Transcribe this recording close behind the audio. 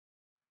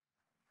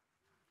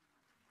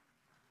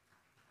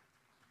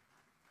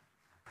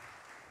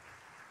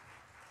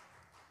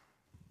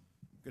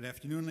Good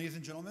afternoon, ladies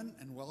and gentlemen,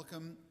 and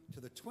welcome to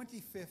the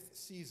 25th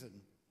season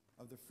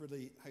of the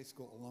Fridley High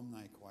School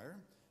Alumni Choir.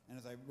 And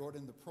as I wrote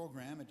in the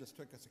program, it just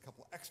took us a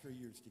couple extra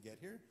years to get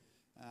here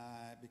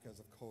because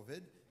of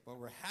COVID, but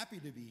we're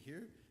happy to be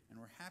here, and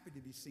we're happy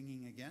to be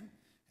singing again.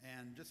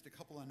 And just a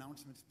couple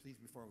announcements, please,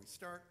 before we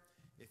start.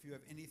 If you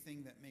have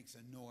anything that makes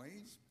a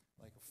noise,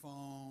 like a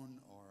phone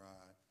or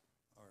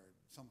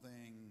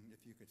something,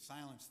 if you could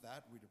silence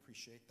that, we'd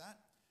appreciate that.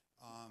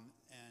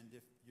 And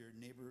if your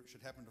neighbor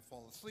should happen to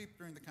fall asleep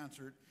during the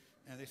concert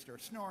and they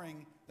start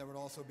snoring, that would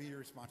also be your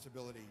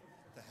responsibility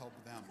to help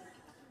them.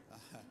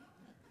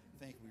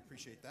 Thank you, we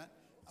appreciate that.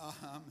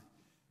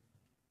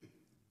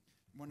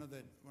 One of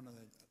the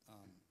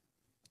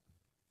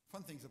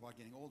fun things about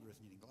getting older is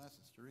needing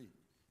glasses to read.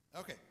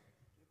 Okay,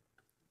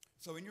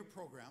 so in your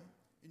program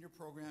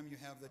you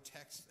have the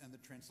text and the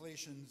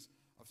translations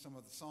of some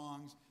of the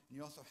songs, and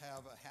you also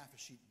have a half a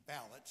sheet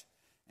ballot.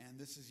 And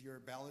this is your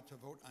ballot to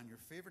vote on your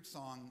favorite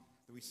song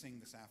that we sing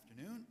this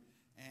afternoon.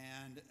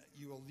 And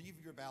you will leave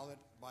your ballot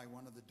by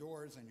one of the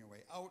doors on your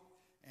way out,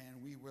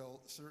 and we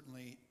will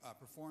certainly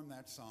perform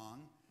that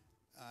song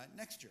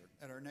next year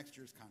at our next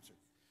year's concert.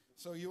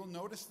 So you'll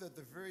notice that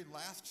the very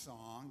last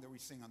song that we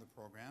sing on the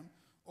program,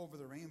 Over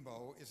the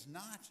Rainbow, is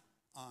not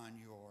on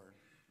your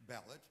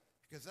ballot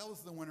because that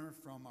was the winner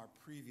from our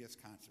previous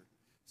concert.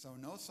 So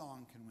no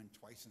song can win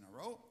twice in a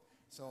row,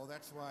 so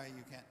that's why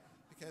you can't.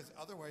 Because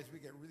otherwise we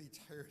get really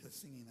tired of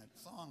singing that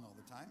song all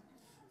the time.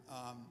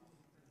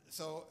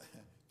 So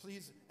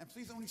please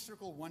only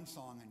circle one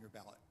song on your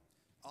ballot.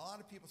 A lot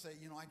of people say,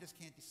 I just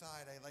can't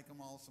decide. I like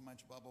them all so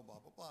much, blah, blah, blah,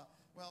 blah, blah.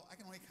 Well, I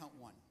can only count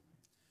one.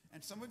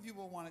 And some of you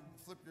will want to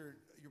flip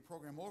your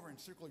program over and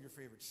circle your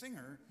favorite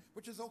singer,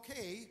 which is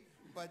okay,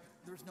 but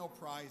there's no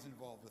prize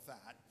involved with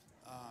that.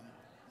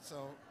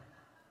 So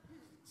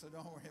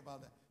don't worry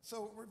about that.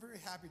 So we're very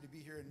happy to be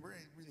here, and we're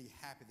really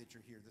happy that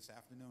you're here this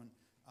afternoon.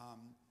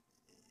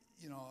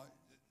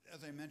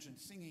 As I mentioned,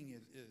 singing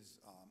is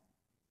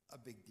a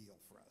big deal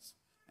for us.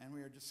 And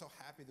we are just so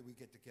happy that we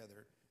get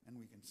together and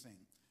we can sing.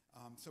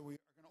 So we are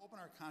going to open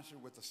our concert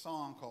with a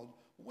song called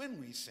When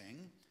We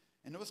Sing.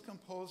 And it was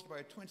composed by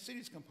a Twin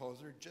Cities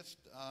composer just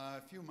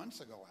a few months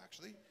ago,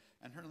 actually.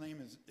 And her name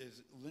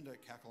is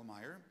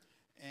Kachelmeier.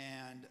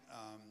 And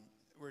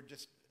we're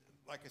just,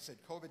 like I said,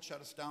 COVID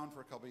shut us down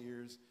for a couple of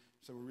years.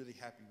 So we're really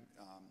happy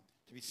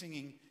to be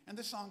singing. And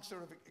this song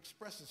sort of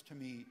expresses to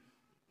me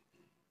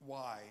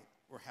why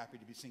we're happy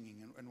to be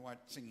singing and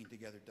what singing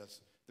together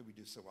does that we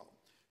do so well.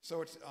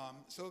 So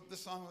so this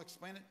song will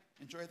explain it.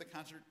 Enjoy the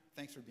concert.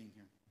 Thanks for being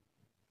here.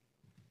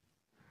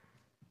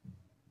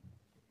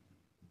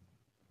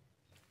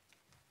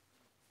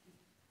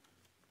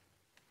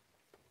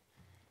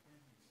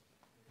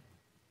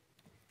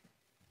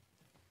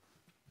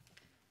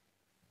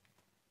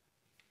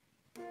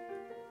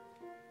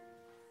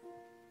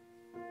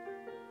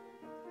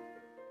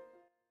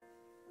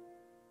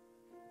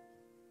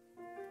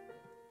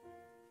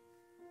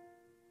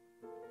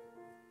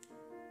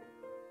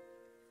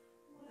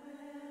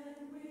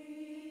 When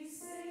we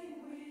sing,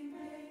 we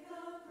make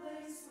a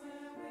place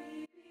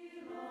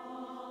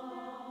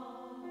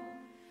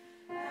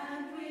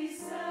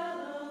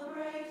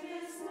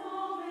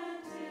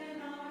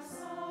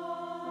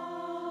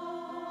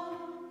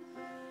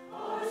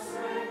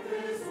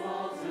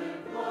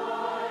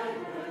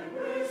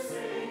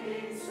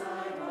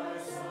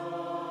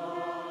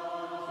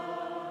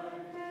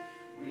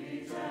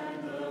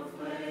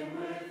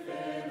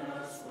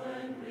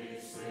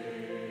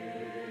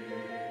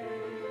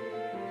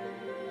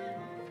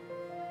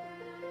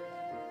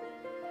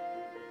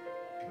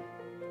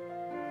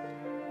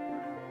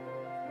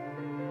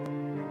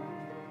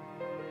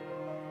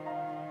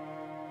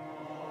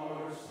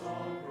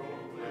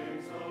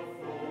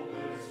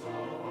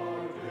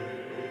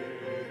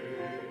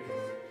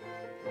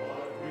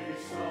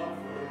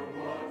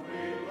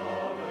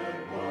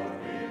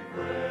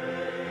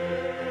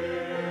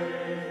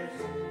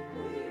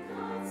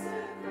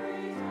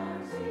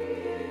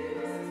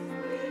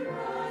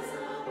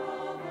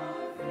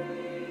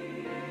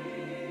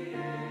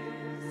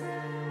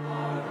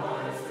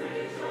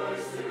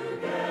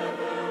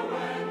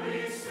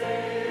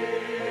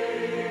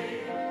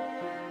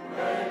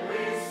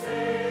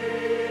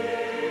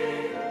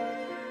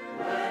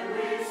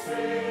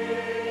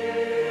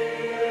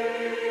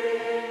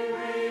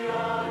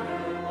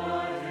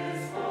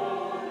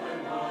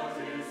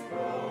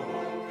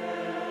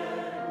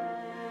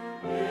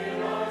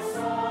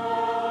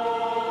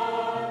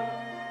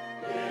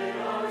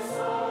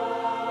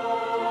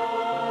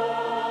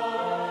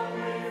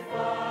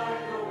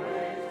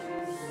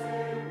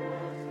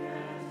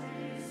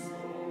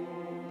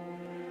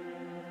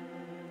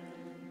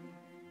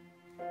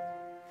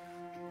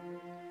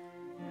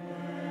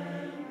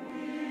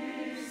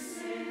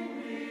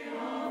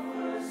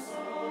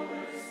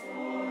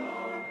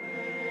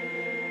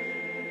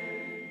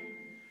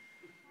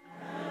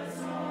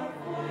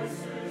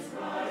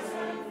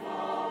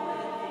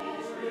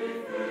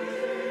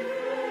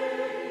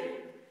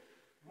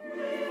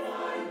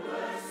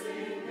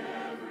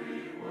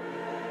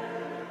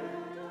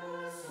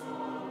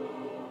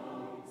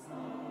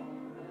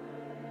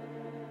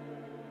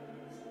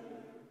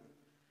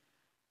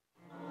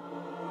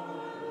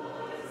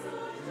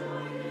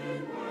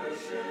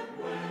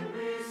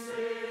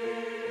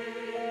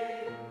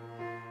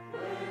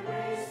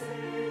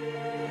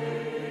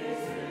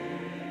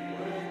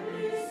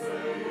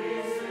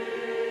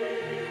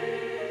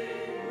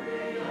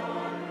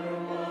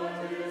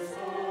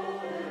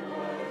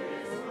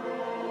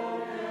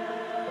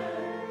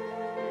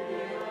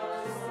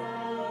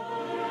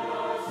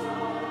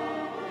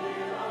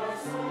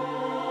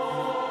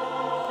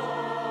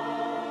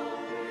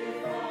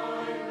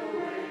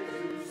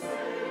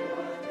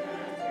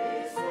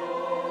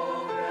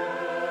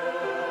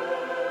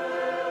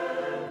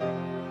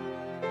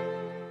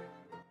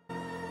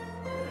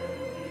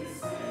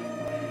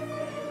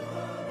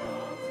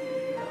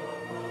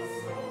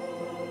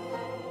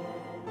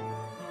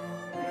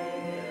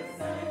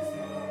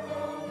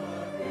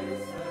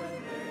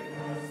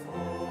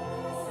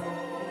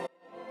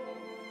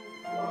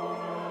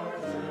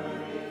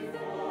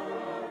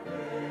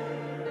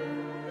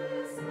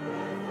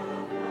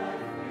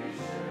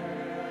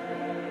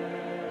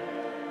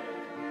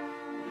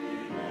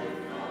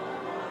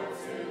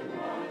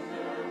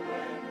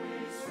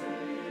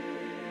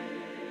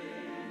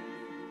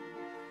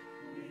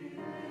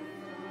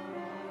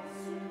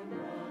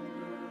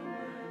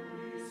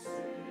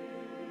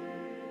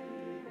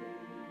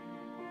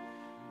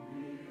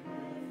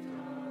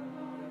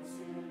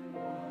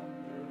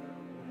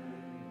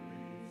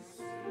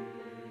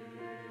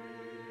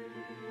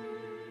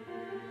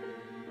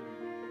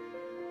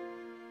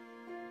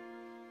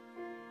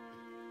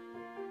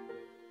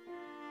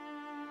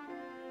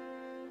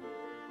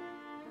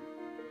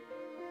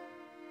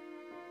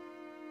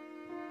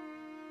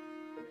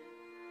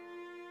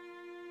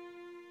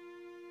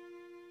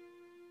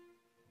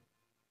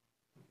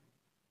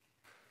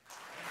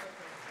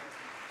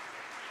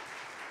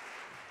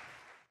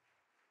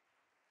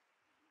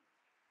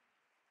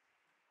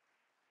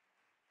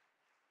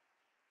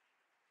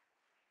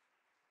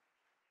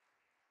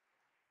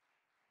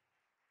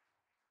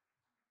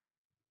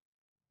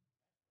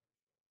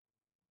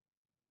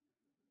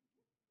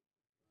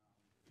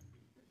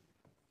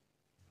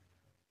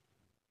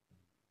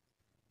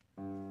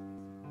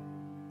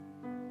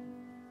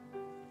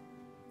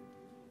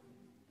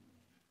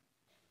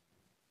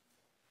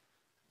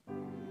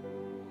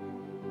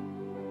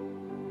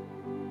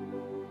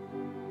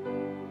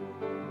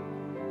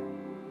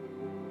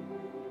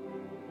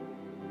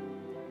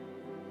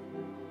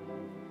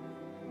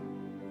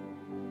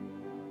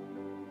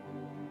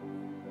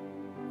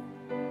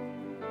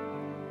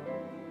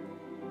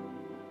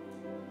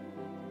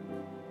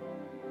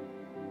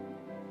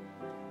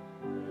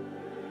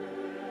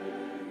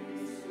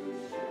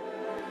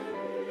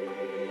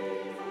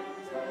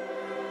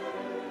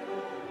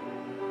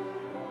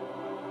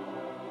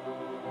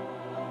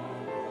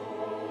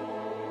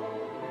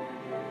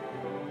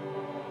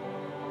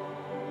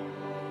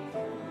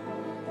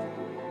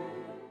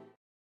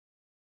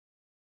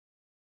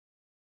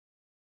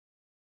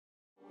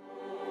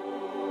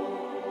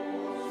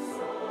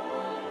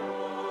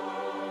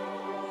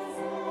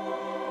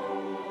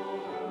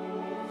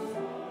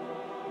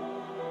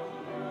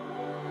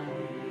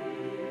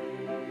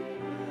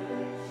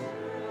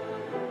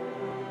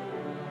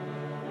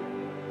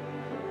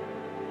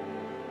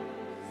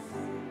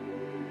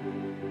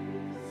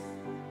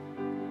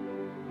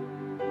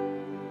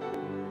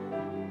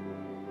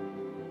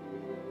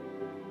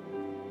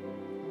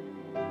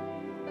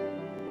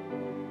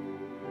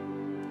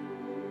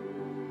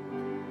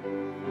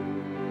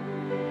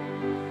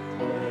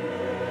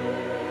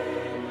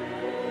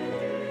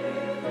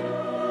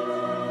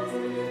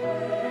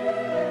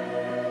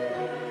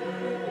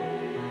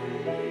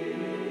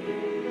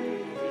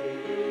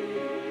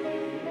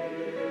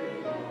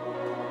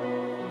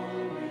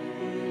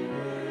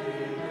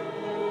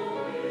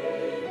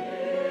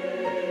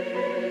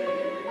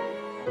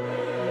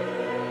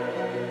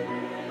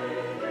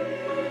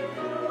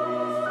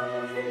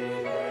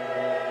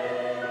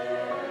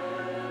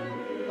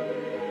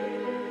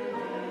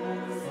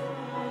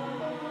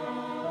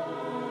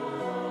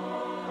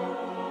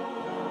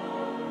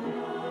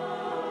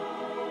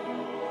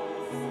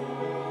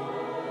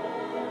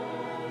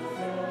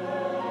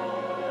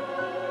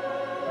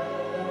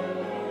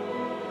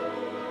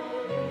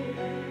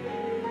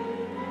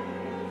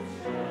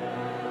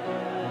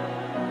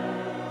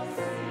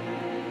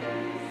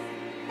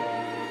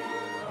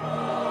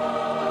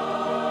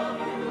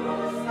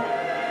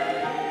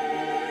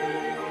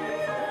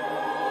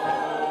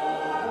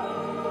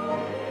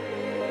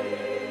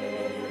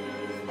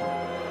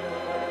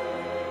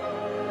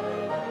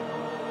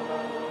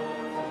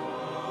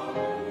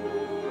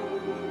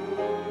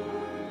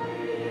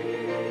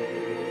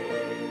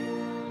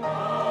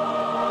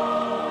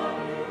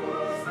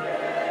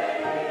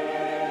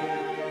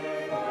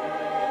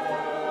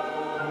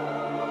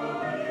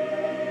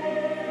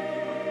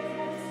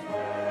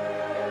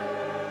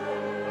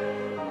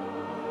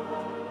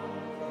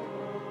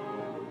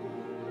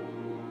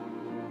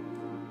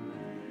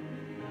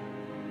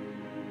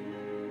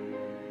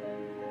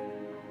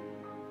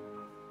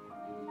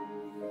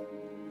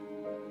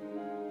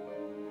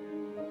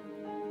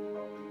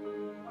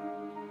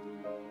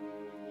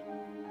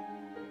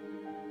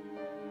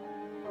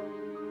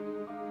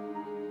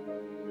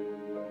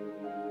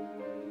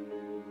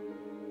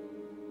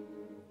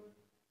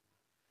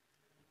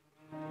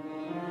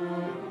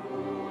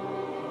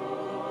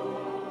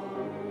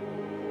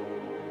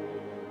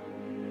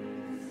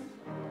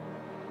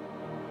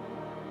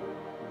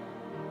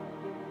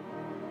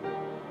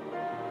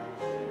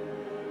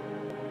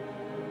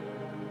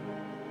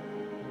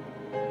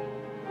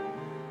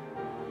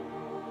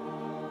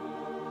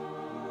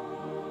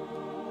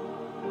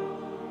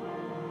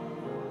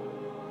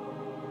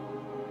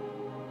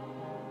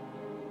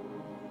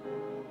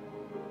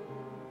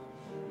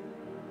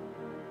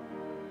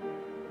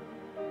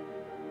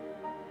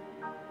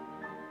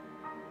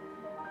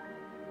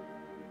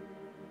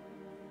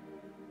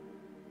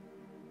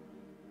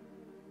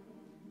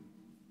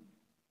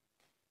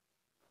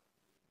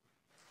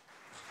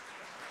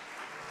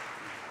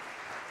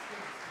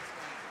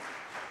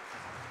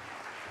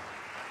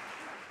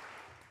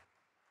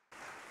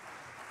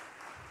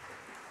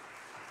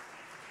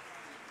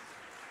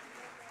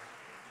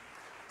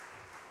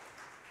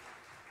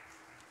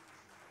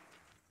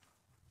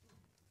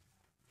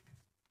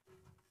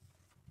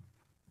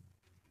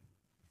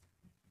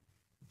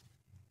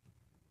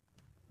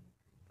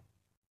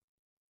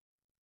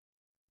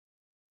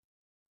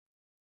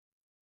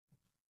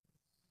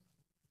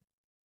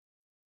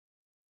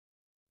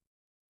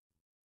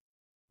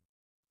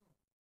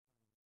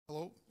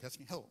Hello,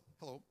 testing, hello,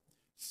 hello.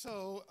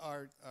 So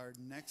our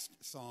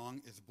next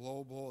song is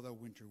Blow, Blow the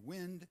Winter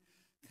Wind,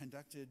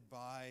 conducted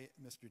by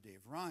Mr. Dave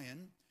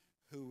Ryan,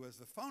 who was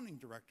the founding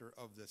director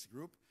of this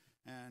group,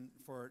 and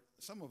for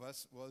some of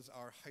us was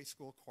our high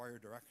school choir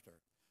director.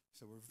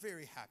 So we're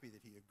very happy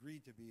that he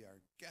agreed to be our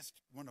guest,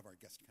 one of our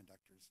guest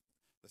conductors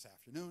this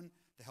afternoon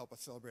to help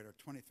us celebrate our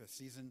 25th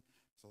season.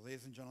 So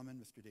ladies and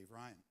gentlemen, Mr. Dave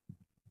Ryan.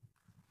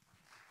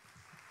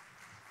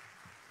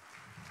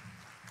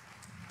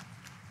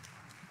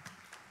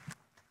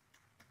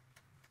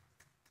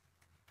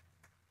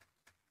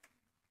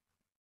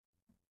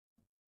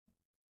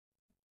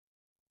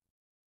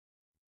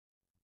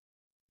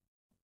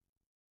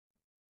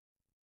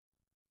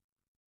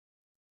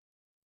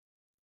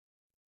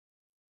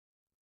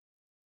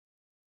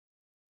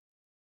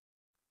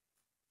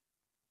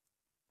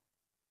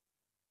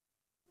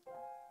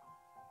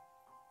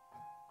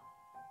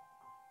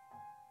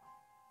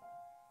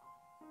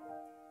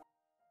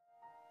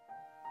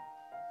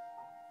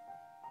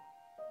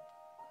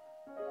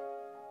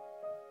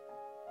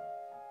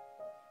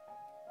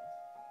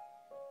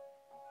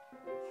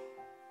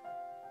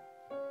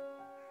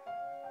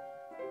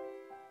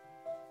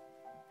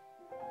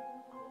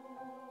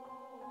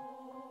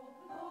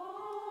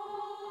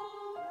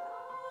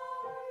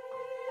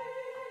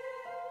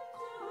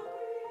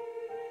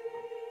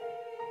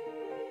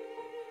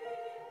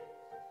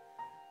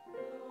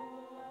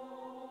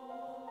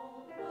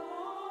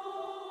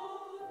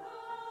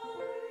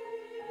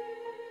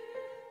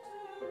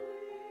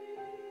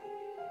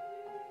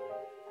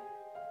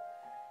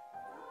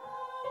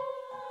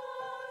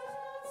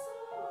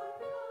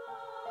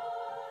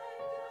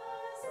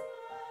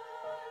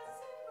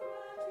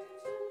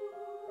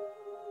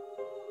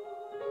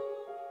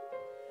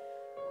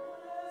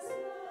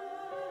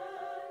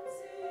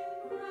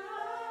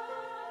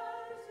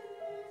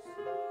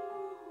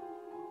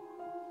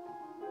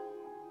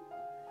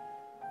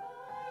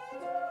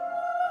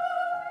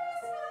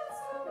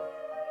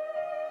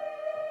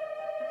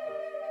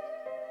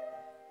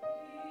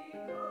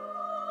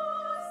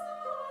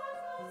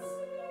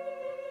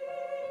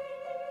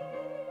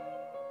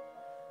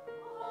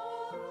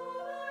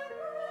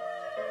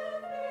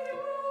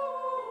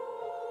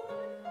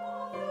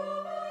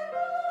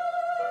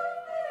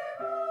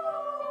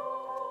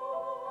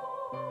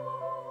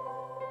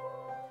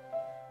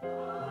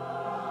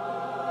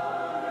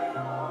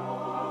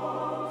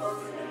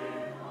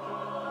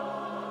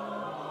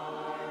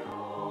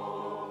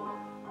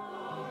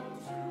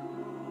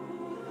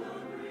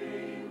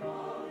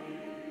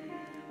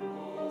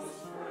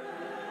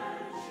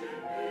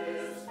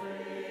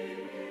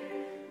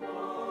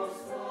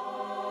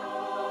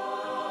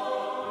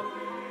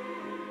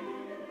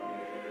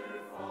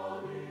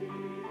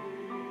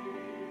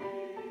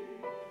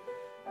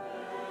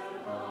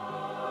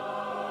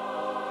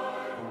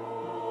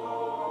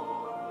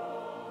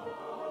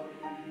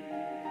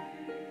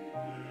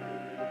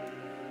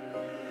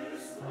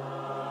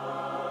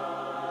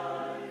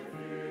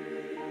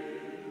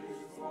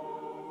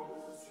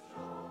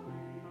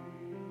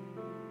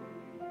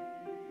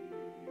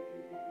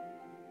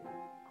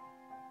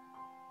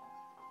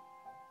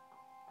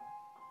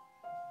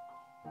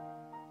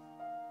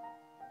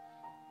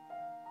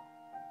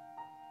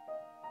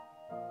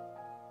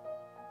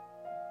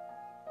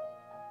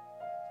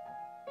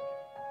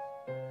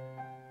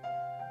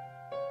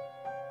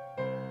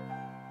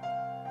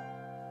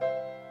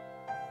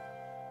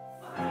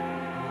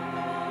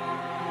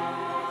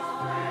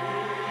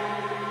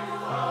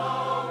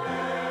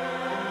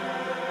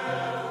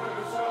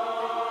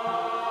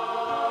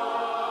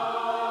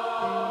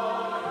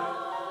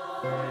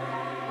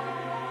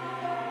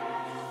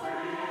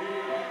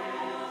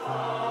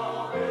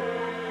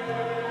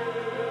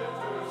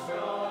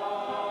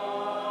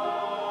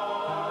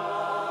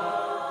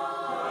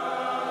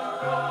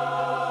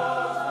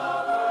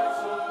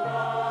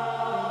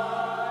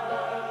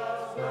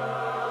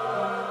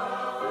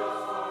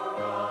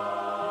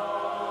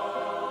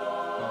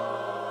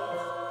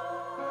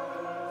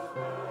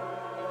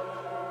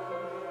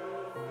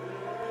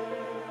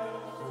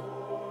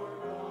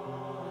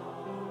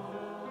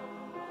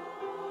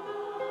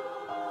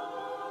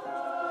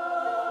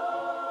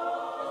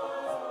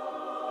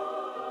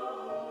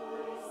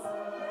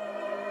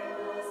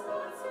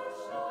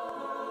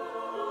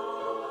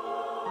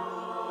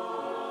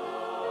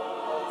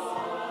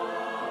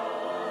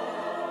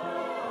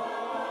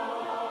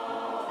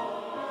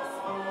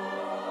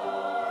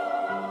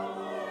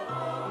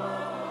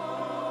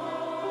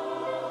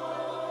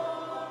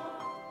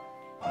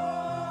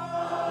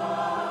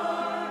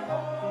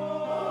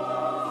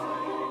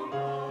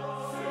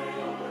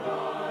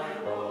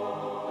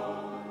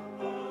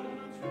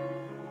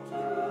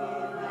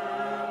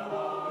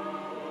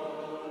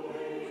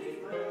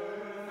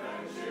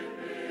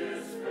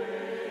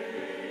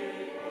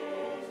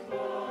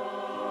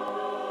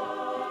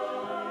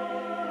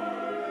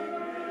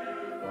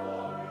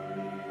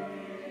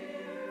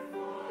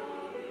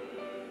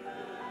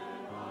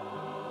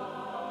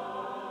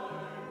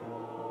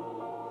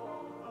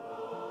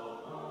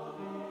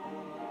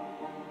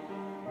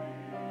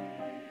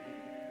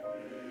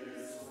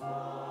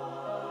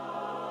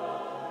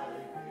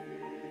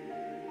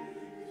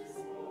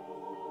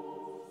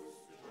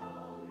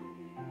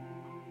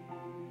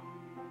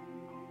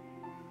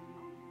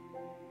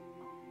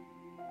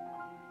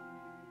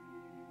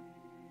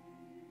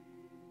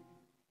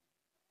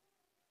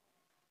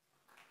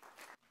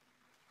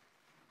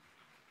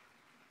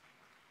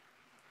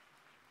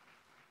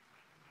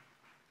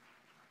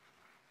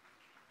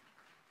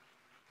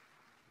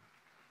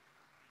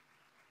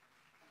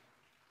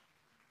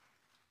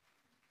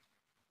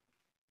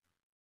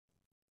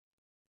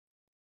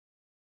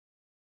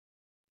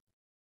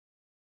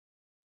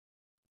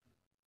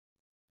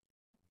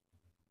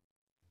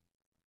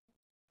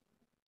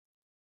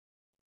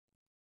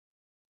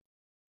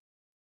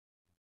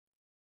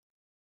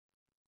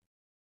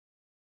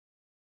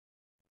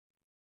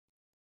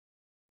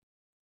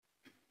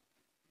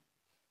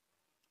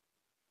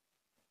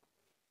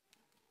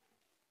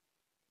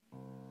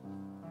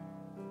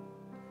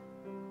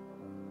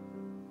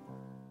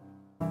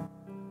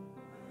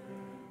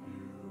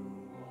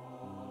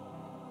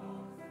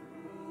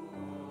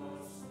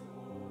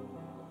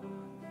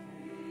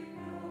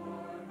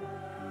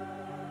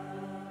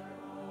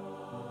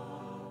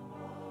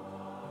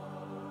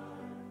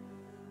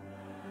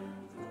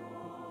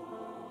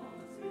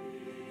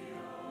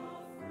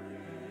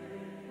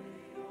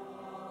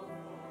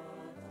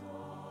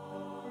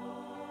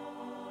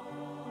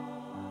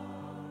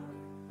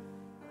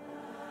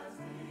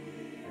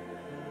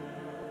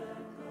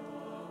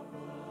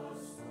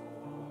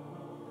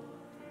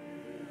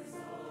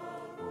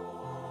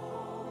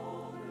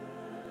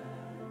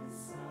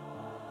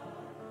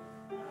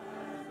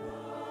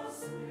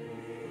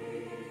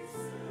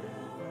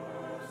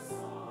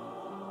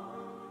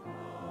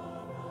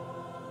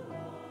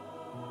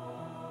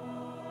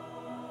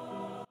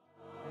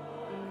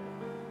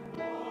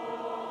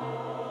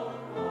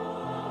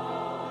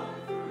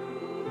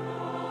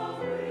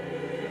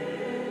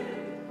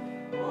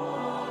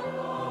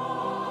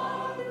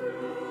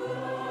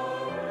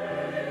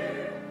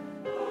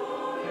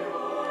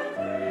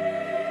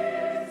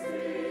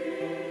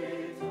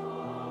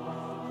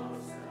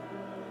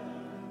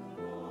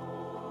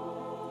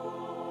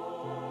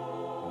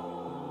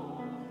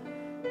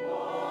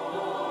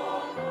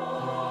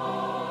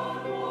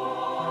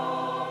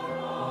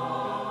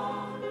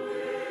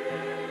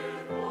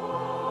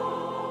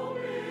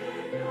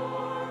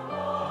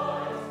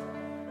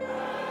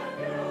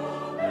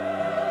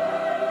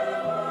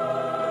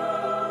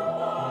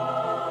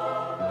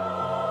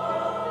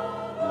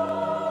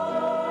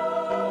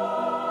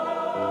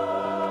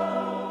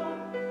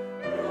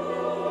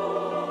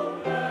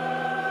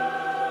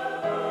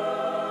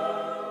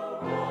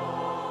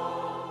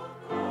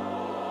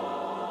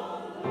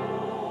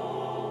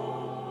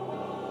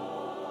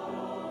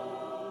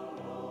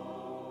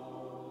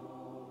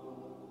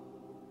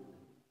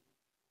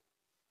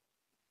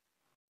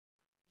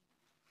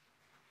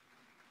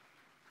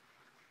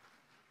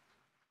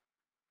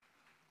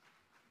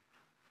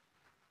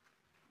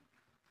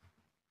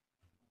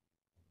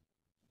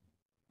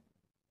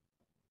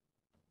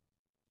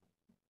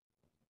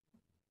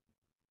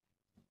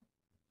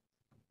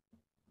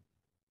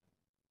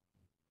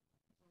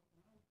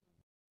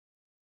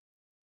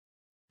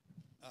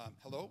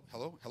 Hello,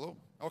 hello, hello.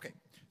 Okay,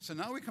 so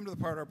now we come to the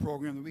part of our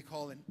program that we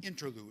call an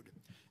interlude.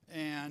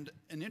 And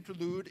an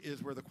interlude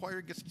is where the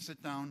choir gets to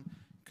sit down,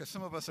 because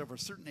some of us are of a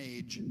certain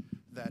age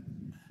that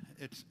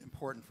it's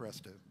important for us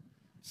to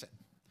sit.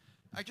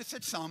 I just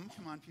said some.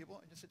 Come on,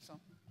 people. I just said some.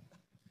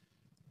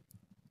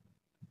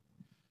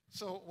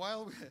 So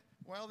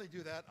while they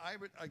do that, I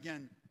would,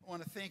 again,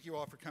 want to thank you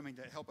all for coming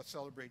to help us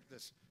celebrate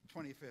this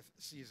 25th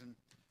season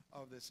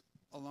of this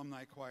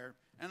alumni choir.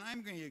 And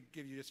I'm going to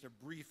give you just a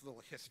brief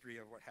little history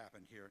of what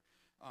happened here,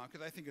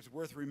 because I think it's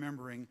worth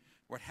remembering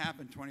what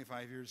happened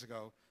 25 years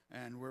ago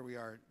and where we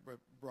are, what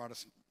brought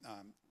us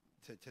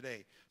to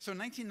today. So in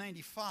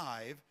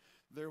 1995,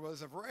 there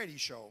was a variety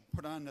show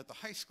put on at the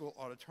high school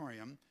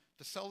auditorium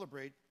to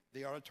celebrate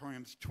the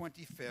auditorium's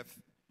 25th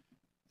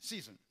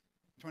season,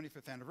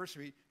 25th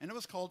anniversary, and it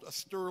was called a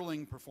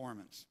Sterling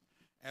Performance,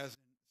 as in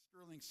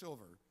sterling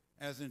silver,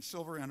 as in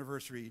silver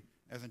anniversary,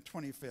 as in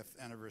 25th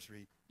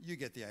anniversary. You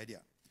get the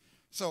idea.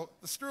 So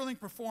the Sterling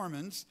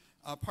Performance,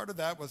 part of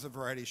that was a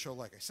variety show,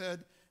 like I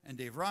said, and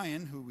Dave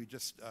Ryan, who we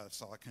just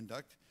saw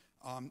conduct,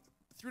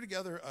 threw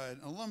together an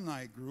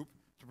alumni group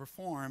to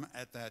perform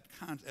at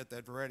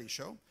that variety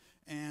show.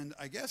 And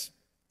I guess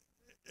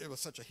it was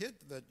such a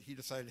hit that he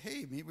decided,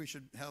 hey, maybe we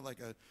should have like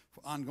a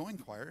ongoing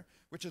choir,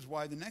 which is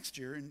why the next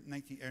year, in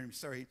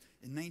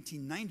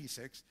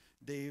 1996,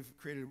 Dave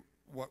created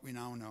what we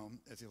now know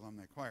as the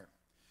Alumni Choir.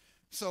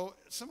 So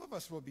some of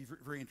us will be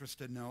very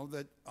interested to know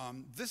that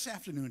this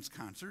afternoon's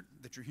concert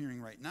that you're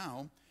hearing right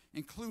now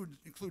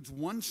includes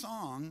one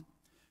song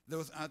that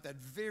was at that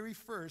very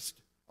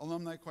first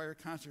Alumni Choir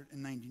concert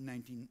in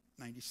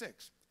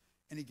 1996.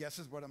 Any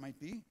guesses what it might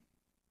be?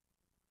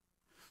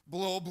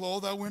 Blow, Blow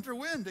the Winter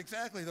Wind,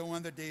 exactly, the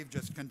one that Dave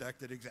just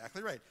conducted,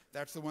 exactly right.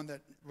 That's the one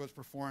that was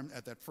performed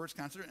at that first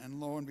concert, and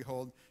lo and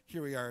behold,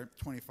 here we are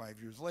 25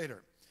 years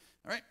later.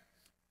 All right,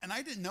 and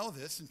I didn't know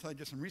this until I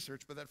did some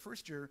research, but that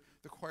first year,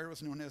 the choir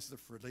was known as the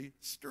Fridley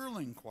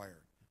Sterling Choir.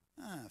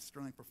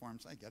 Sterling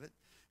Performance, I get it.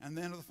 And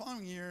then the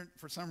following year,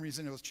 for some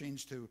reason, it was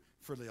changed to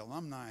Fridley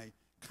Alumni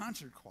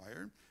Concert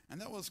Choir,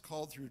 and that was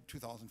called through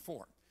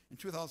 2004. In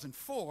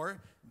 2004,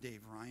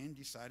 Dave Ryan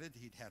decided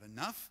he'd had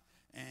enough,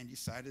 and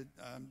decided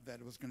that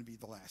it was going to be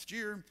the last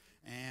year,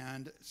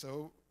 and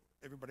so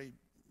everybody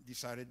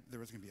decided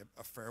there was going to be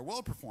a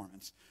farewell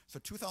performance. So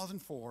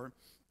 2004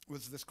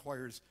 was this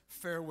choir's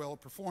farewell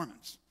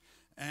performance.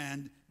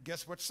 And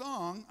guess what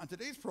song on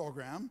today's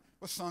program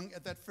was sung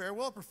at that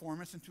farewell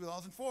performance in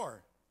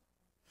 2004?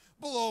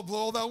 Blow,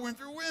 Blow the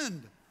Winter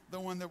Wind, the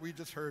one that we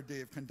just heard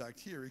Dave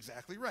conduct here,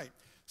 exactly right.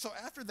 So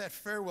after that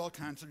farewell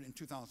concert in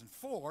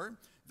 2004,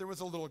 there was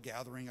a little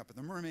gathering up at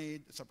the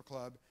Mermaid Supper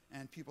Club,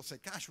 and people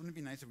said, gosh, wouldn't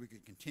it be nice if we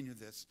could continue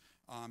this?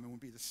 It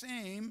wouldn't be the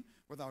same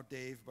without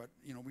Dave, but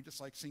you know, we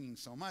just like singing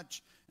so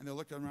much. And they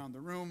looked around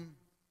the room,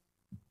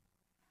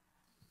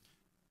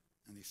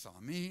 and they saw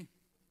me,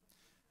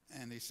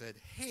 and they said,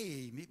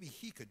 hey, maybe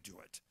he could do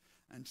it.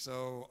 And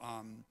so,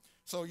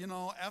 you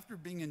know, after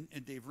being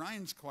in Dave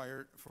Ryan's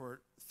choir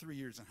for 3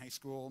 years in high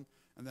school,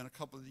 and then a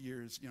couple of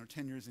years,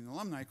 10 years in the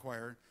alumni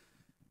choir,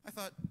 I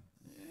thought,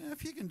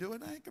 if he can do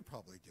it, I could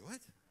probably do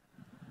it.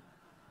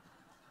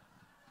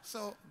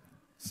 So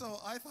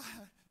I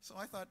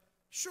thought,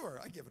 sure,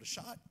 I'd give it a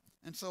shot.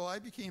 And so I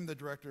became the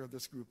director of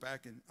this group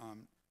back in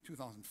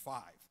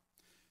 2005.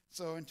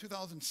 So in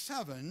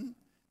 2007,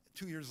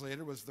 2 years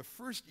later, was the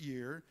first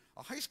year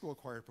a high school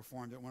choir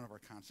performed at one of our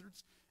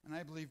concerts. And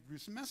I believe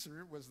Bruce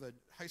Messer was the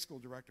high school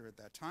director at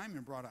that time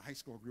and brought a high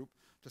school group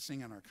to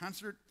sing on our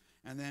concert.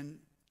 And then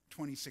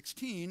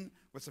 2016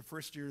 was the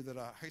first year that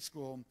a high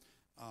school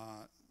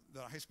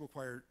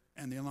choir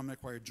and the alumni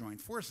choir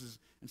joined forces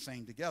and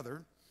sang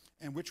together,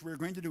 and which we're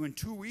going to do in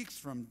 2 weeks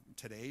from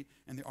today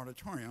in the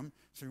auditorium.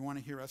 So if you want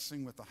to hear us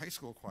sing with the high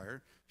school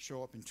choir,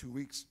 show up in 2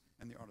 weeks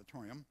in the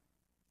auditorium,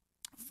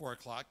 4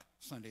 o'clock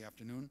Sunday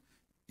afternoon,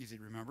 easy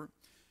to remember.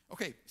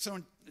 Okay, so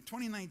in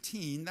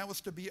 2019, that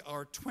was to be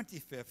our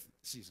 25th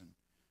season,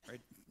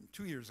 right?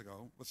 2 years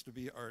ago was to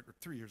be our,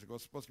 3 years ago,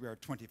 was supposed to be our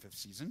 25th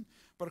season.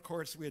 But of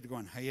course, we had to go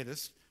on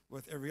hiatus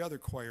with every other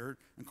choir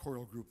and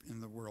choral group in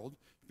the world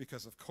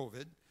because of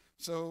COVID.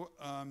 So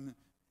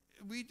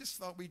we just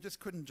thought we just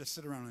couldn't just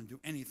sit around and do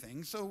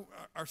anything. So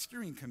our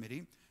steering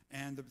committee,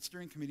 and the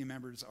steering committee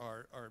members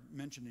are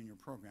mentioned in your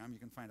program, you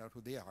can find out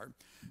who they are,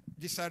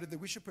 decided that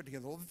we should put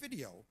together a little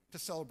video to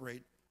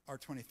celebrate our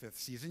 25th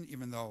season,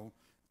 even though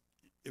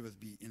it would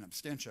be in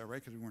absentia,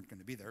 right, because we weren't going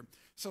to be there.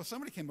 So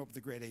somebody came up with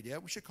a great idea.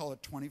 We should call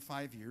it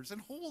 25 Years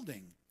and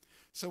Holding.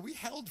 So we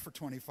held for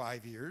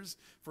 25 years,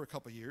 for a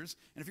couple of years.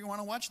 And if you want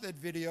to watch that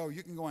video,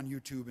 you can go on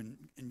YouTube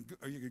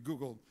or you could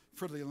Google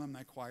Fridley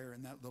Alumni Choir,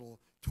 and that little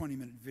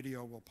 20-minute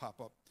video will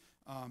pop up.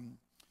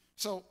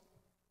 So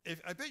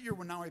I bet you're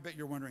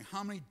wondering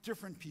how many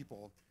different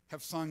people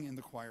have sung in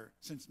the choir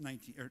since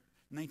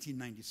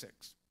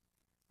 1996.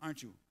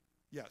 Aren't you?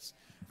 Yes.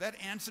 That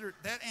answer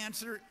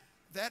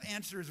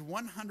is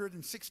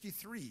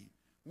 163.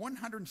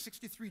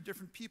 163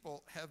 different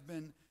people have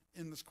been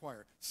in this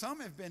choir. Some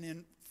have been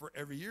in for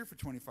every year for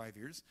 25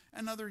 years,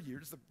 and other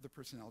years the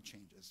personnel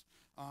changes.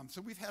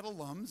 So we've had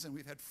alums, and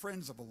we've had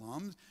friends of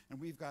alums, and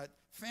we've got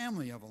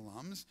family of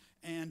alums,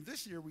 and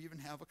this year we even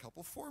have a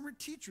couple former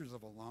teachers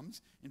of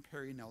alums in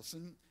Perry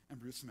Nelson and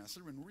Bruce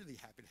Messer, and we're really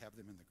happy to have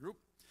them in the group.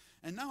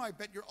 And now I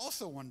bet you're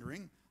also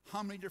wondering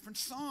how many different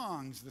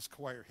songs this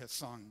choir has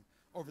sung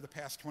over the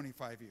past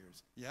 25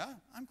 years. Yeah?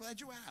 I'm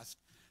glad you asked.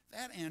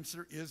 That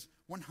answer is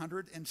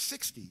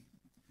 160.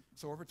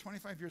 So over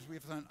 25 years, we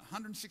have done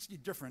 160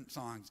 different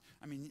songs.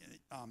 I mean,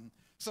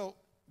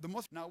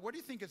 now what do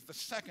you think is the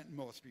second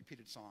most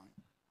repeated song?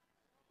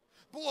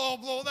 Blow,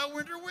 Blow That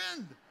Winter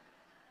Wind.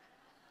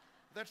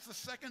 That's the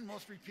second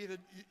most repeated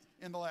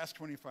in the last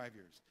 25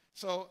 years.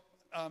 So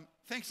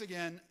thanks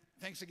again.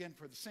 Thanks again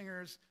for the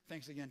singers.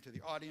 Thanks again to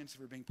the audience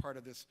for being part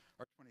of this,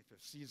 our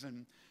 25th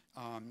season.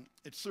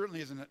 It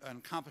certainly is an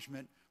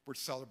accomplishment worth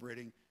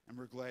celebrating, and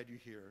we're glad you're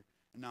here.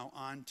 And now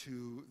on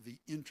to the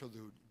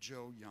interlude,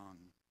 Joe Young.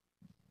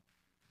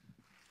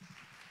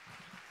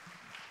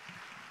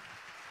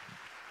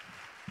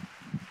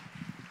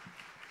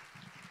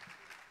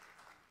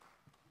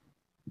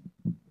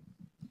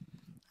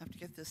 I have to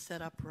get this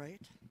set up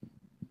right.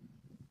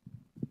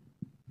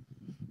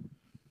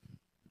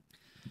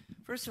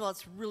 First of all,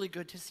 it's really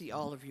good to see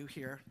all of you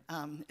here.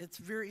 It's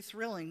very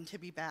thrilling to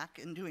be back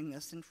and doing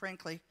this, and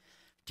frankly,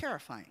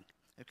 terrifying,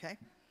 okay?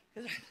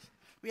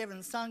 We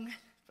haven't sung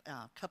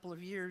a couple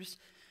of years.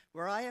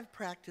 Where I have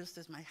practiced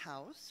is my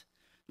house,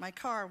 my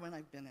car when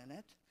I've been in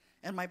it,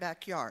 and my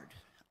backyard.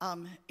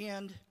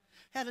 And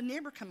had a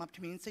neighbor come up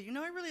to me and say, you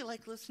know, I really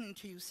like listening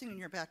to you sing in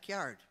your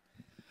backyard.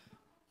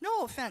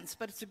 No offense,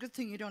 but it's a good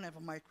thing you don't have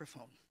a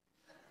microphone.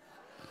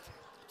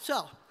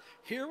 So,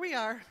 here we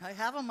are. I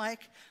have a mic.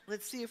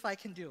 Let's see if I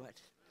can do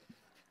it.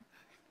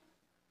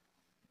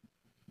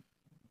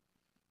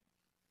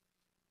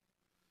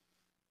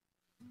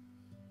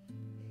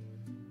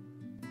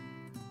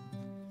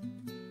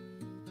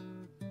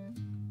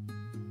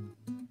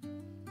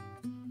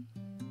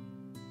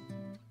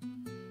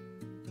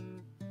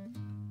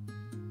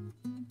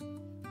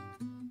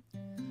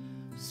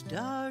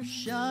 Stars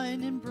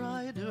shining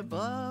bright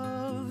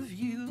above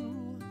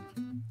you.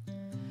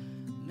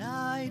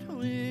 Night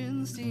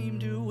winds seem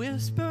to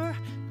whisper,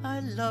 I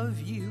love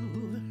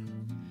you.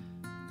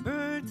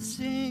 Birds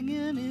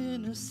singing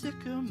in a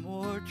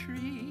sycamore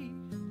tree.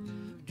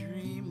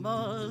 Dream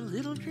a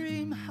little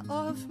dream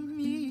of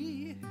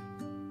me.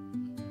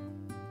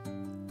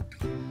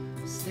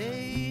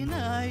 Say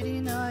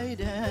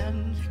nighty-night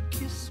and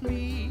kiss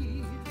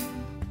me.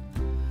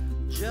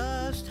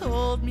 Just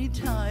hold me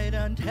tight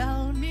and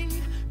tell me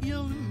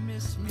you'll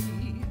miss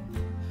me.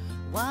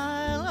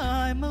 While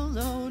I'm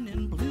alone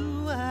and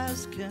blue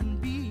as can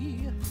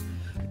be,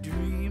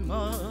 dream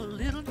a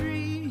little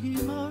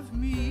dream of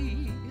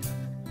me.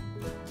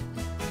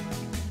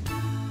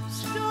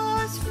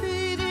 Stars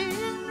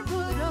fading,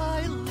 but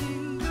I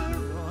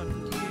linger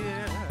on,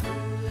 dear,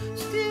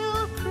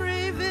 still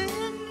craving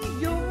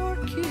your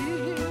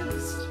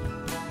kiss.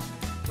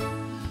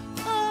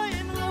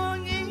 I'm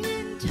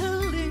longing to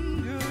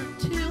linger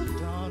till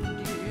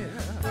dawn, dear,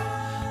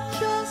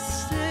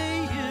 just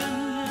saying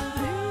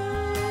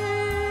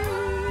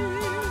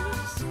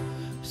this.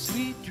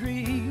 Sweet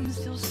dreams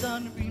till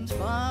sunbeams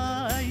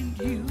find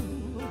you.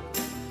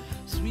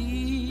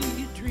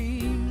 Sweet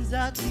dreams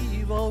that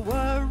leave all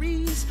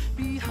worries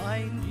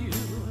behind you.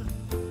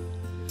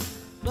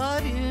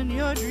 But in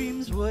your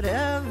dreams,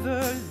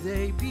 whatever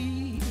they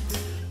be,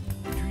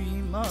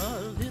 dream a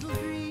little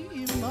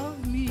dream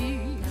of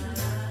me.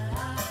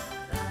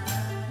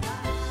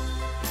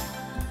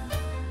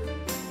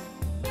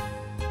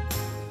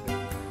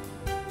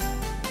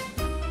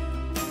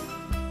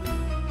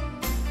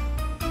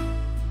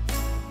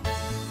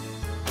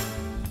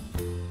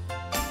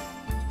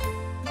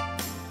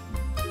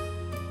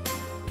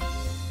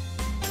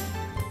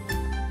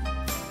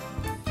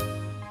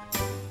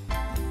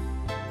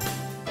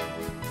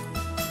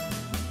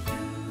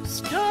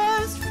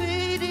 Stars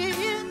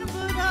fading,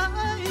 but I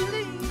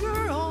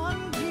linger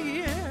on,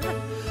 dear,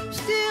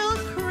 still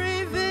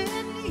craving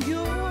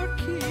your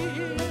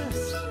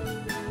kiss.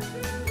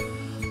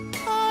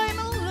 I'm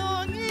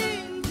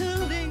longing to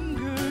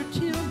linger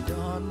till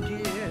dawn,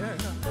 dear,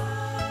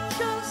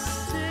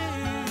 just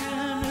saying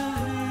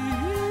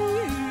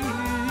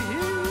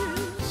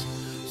this.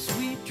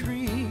 Sweet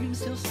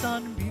dreams till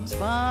sunbeams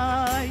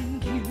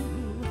find you.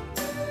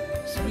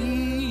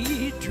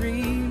 Sweet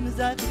dreams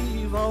that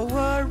leave all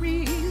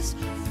worries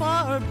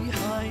far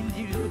behind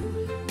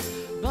you.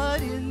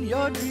 But in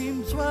your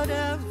dreams,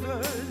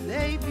 whatever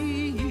they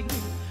be,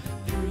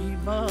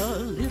 dream a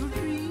little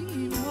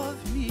dream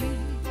of me.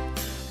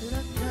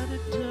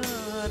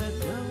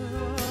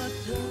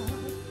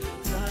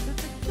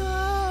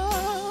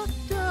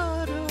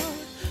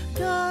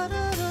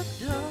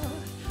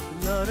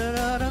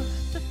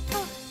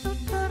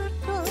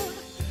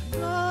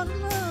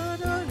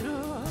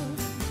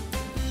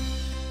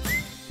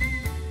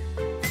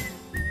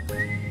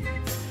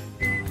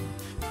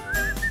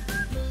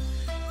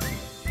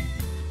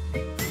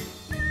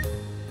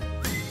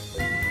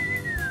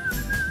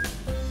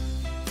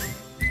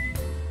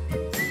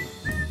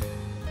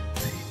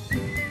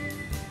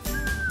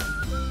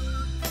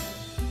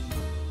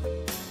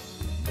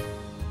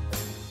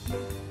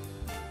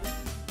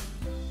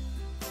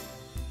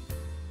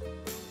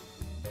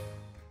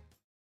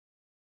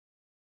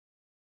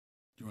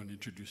 to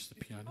introduce the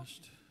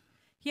pianist?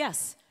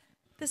 Yes,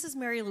 this is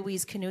Mary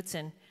Louise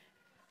Knutson,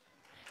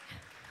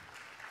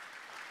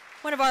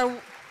 one of our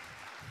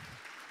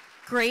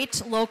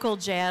great local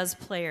jazz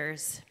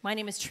players. My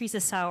name is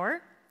Tresa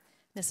Sauer.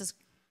 This is,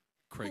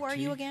 Craig who are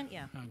T. you again?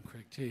 Yeah. I'm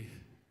Craig T.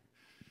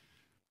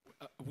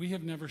 We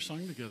have never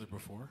sung together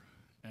before,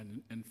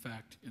 and in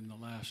fact, in the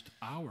last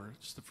hour,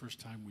 it's the first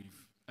time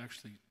we've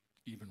actually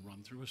even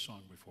run through a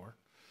song before.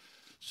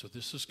 So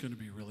this is going to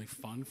be really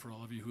fun for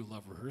all of you who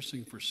love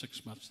rehearsing for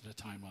 6 months at a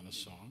time on a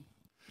song.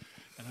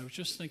 And I was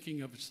just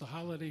thinking of, it's the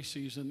holiday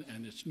season,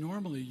 and it's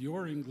normally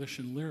your English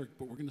and lyric,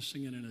 but we're going to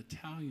sing it in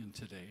Italian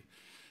today.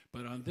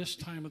 But on this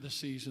time of the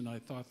season, I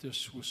thought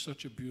this was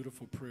such a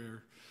beautiful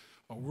prayer.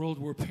 A world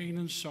where pain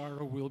and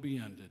sorrow will be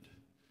ended,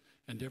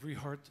 and every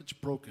heart that's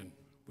broken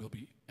will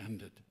be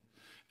ended.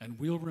 And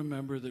we'll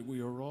remember that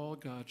we are all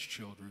God's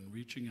children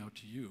reaching out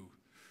to you,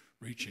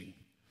 reaching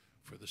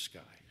for the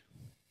sky.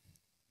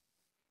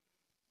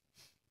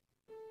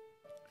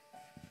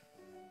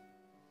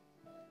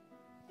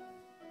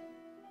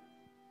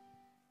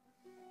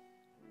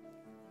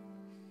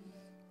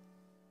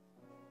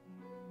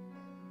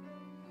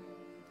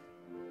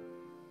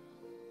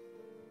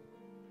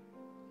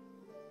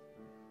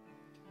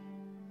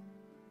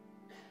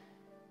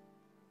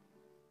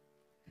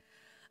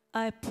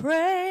 I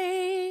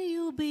pray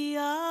you'll be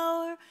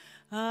our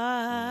eyes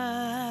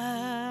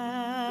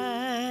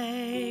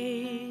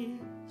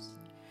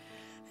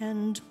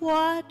and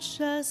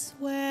watch us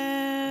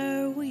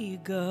where we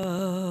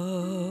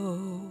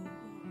go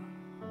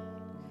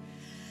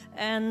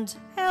and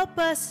help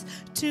us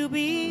to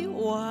be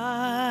wise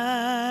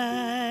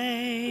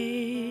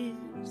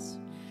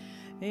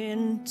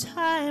in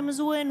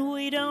times when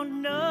we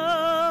don't know.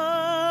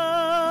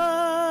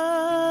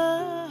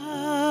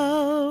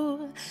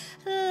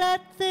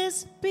 Let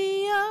this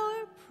be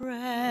our prayer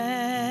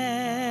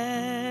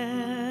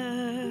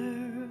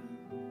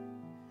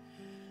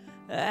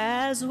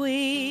as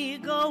we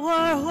go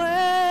our way.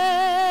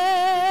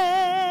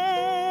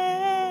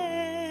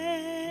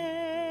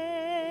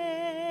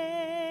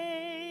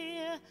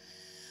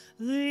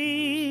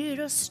 Lead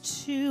us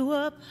to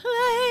a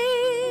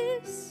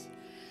place,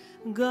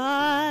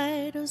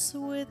 guide us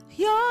with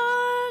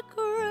your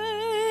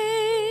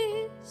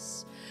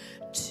grace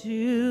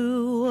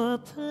to a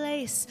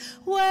place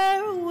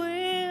where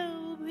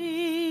we'll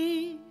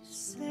be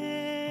saved.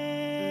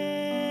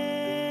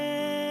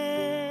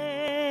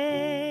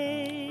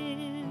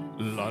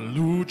 La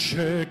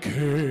luce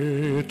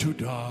che tu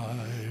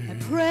dai, I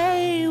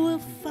pray we'll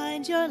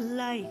find your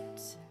light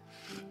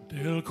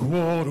del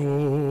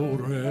cuore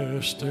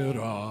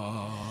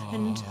resterà,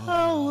 and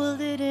hold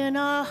it in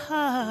our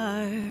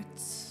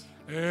hearts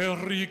e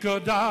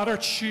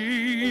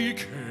ricordarci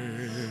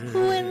che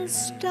when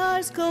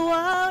stars go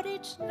out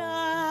each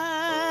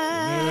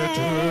night.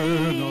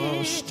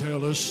 l'eterna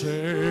stella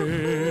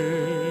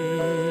sei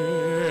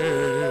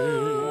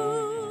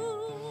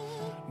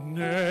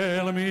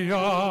nella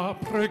mia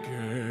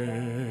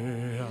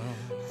preghiera.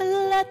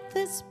 Let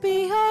this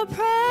be our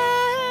prayer.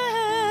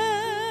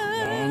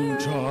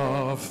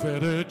 Quanta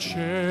fede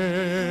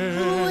c'è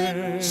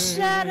When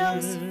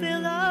shadows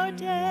fill our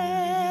day,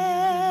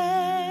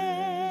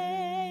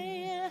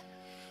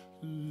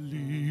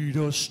 lead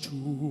us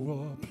to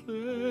a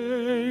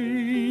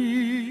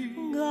place,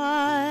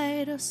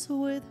 guide us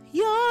with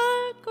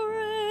your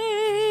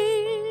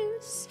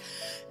grace.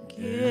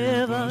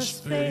 Give us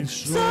faith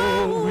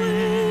so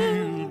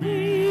we'll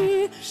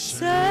be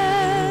saved.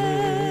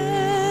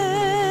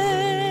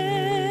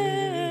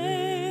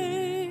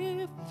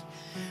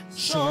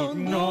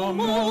 Sogno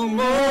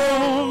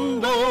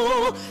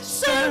mondo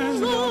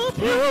senza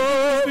più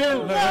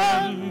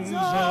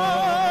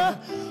violenza,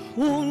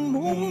 un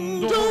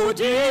mondo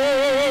di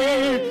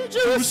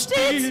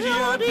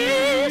giustizia,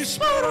 di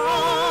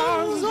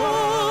speranza,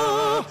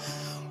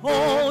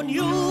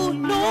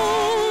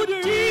 ognuno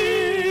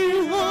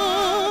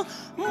Dio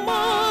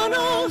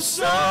mano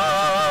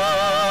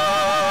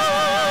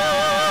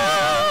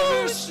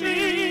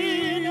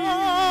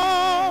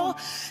vicino,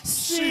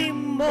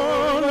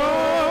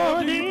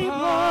 simbolo di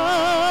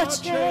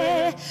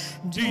pace,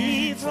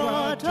 di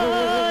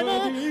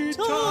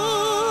fraternità.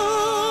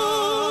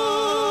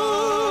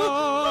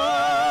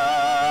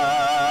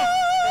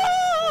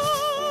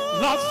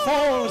 la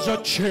forza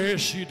c'è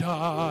si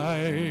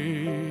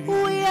dai,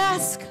 We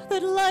ask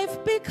that life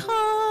be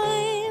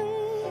kind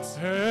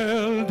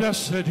el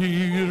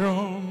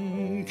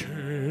decidiron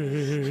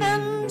che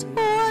and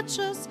watch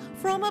us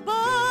from above.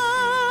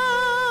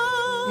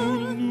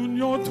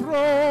 ognuno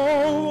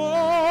trovo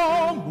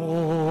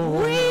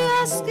We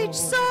ask each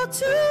soul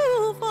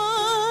to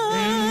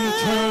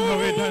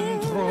interno e find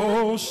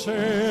dentro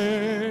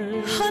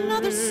sé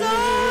another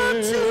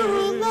soul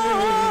to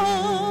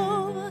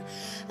love.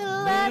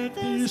 Let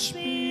this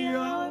be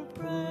our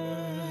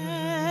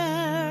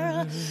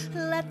prayer.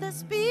 Let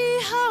this be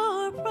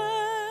our prayer.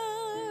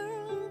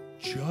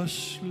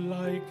 just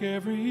like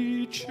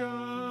every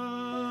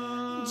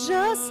child,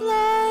 Just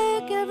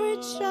like every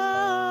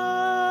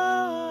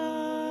child,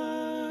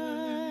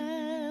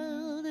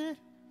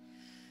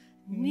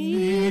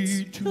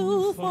 streets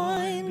to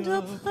find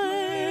a place.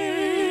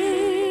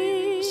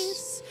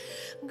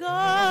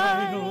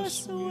 Guide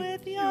us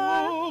with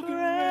your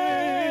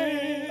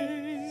grace.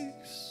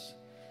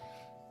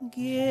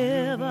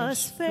 Give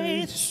us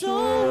faith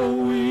so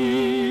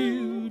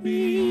we'll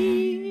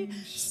be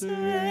safe.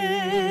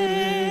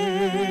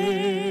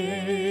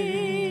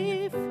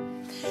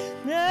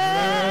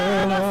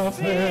 Nella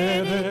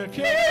fede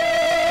che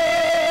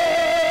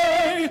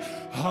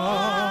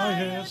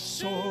hai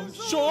esso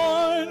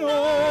joy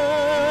noi.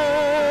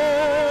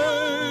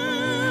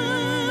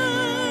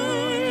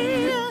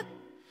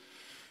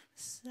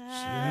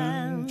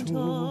 Santo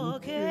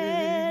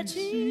che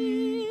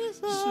ci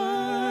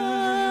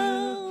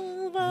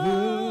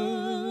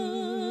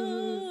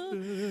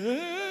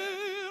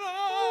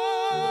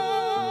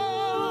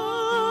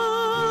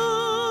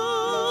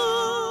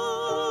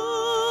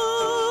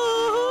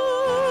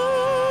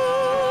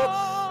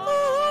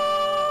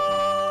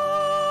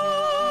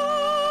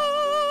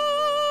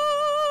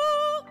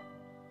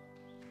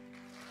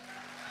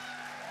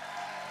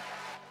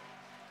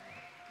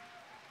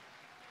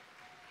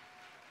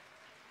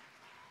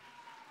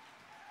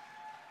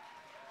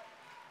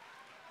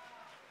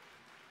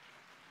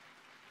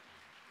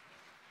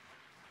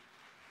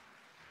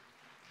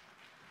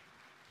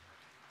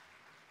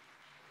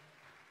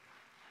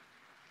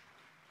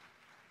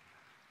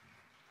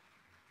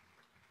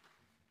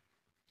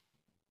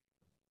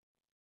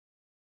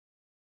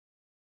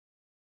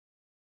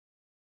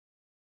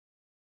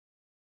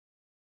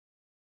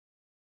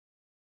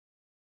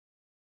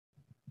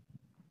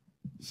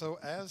So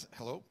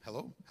hello.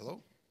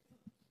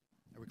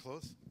 Are we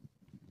close?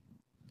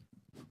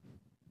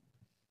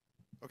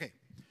 Okay,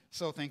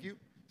 so thank you.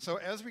 So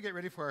as we get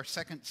ready for our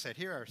second set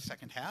here, our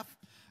second half,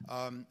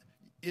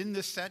 in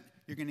this set,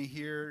 you're going to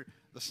hear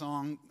the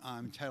song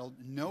titled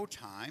No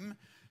Time.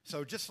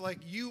 So just like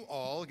you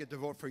all get to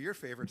vote for your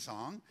favorite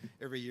song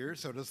every year,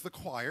 so does the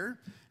choir.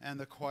 And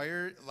the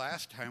choir,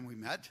 last time we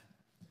met,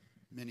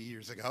 many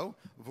years ago,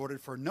 voted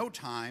for No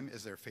Time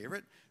as their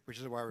favorite, which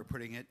is why we're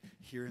putting it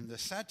here in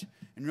this set.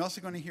 And you're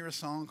also going to hear a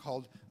song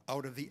called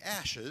Out of the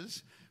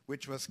Ashes,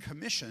 which was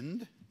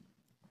commissioned,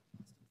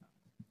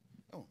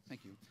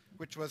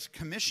 which was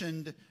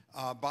commissioned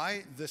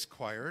by this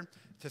choir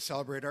to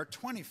celebrate our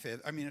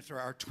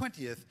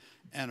 20th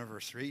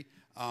anniversary,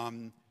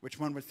 which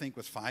one would think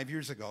was 5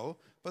 years ago,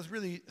 but was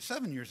really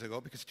 7 years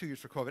ago because 2 years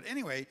for COVID.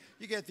 Anyway,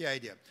 you get the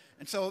idea.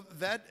 And so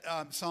that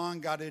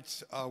song got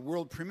its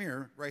world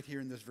premiere right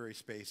here in this very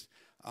space.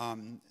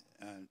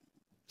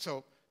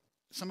 So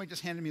somebody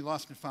just handed me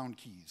Lost and Found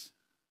keys.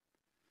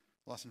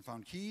 Lost and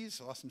Found keys,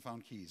 Lost and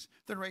Found keys.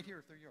 They're right here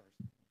if they're yours.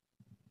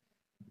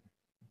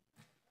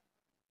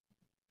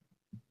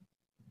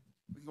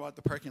 We can go out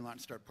the parking lot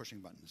and start pushing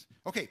buttons.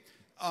 Okay,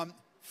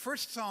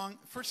 first song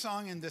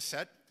in this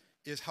set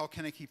is How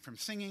Can I Keep From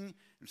Singing?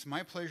 It's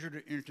my pleasure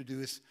to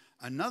introduce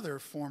another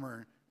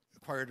former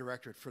choir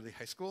director at Fridley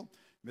High School,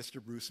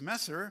 Mr. Bruce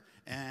Messer,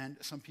 and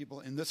some people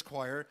in this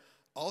choir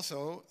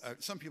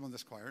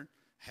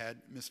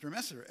had Mr.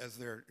 Messer as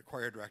their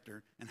choir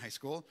director in high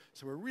school,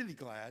 so we're really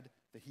glad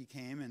that he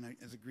came and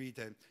has agreed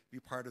to be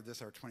part of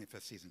this, our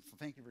 25th season. So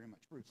thank you very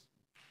much, Bruce.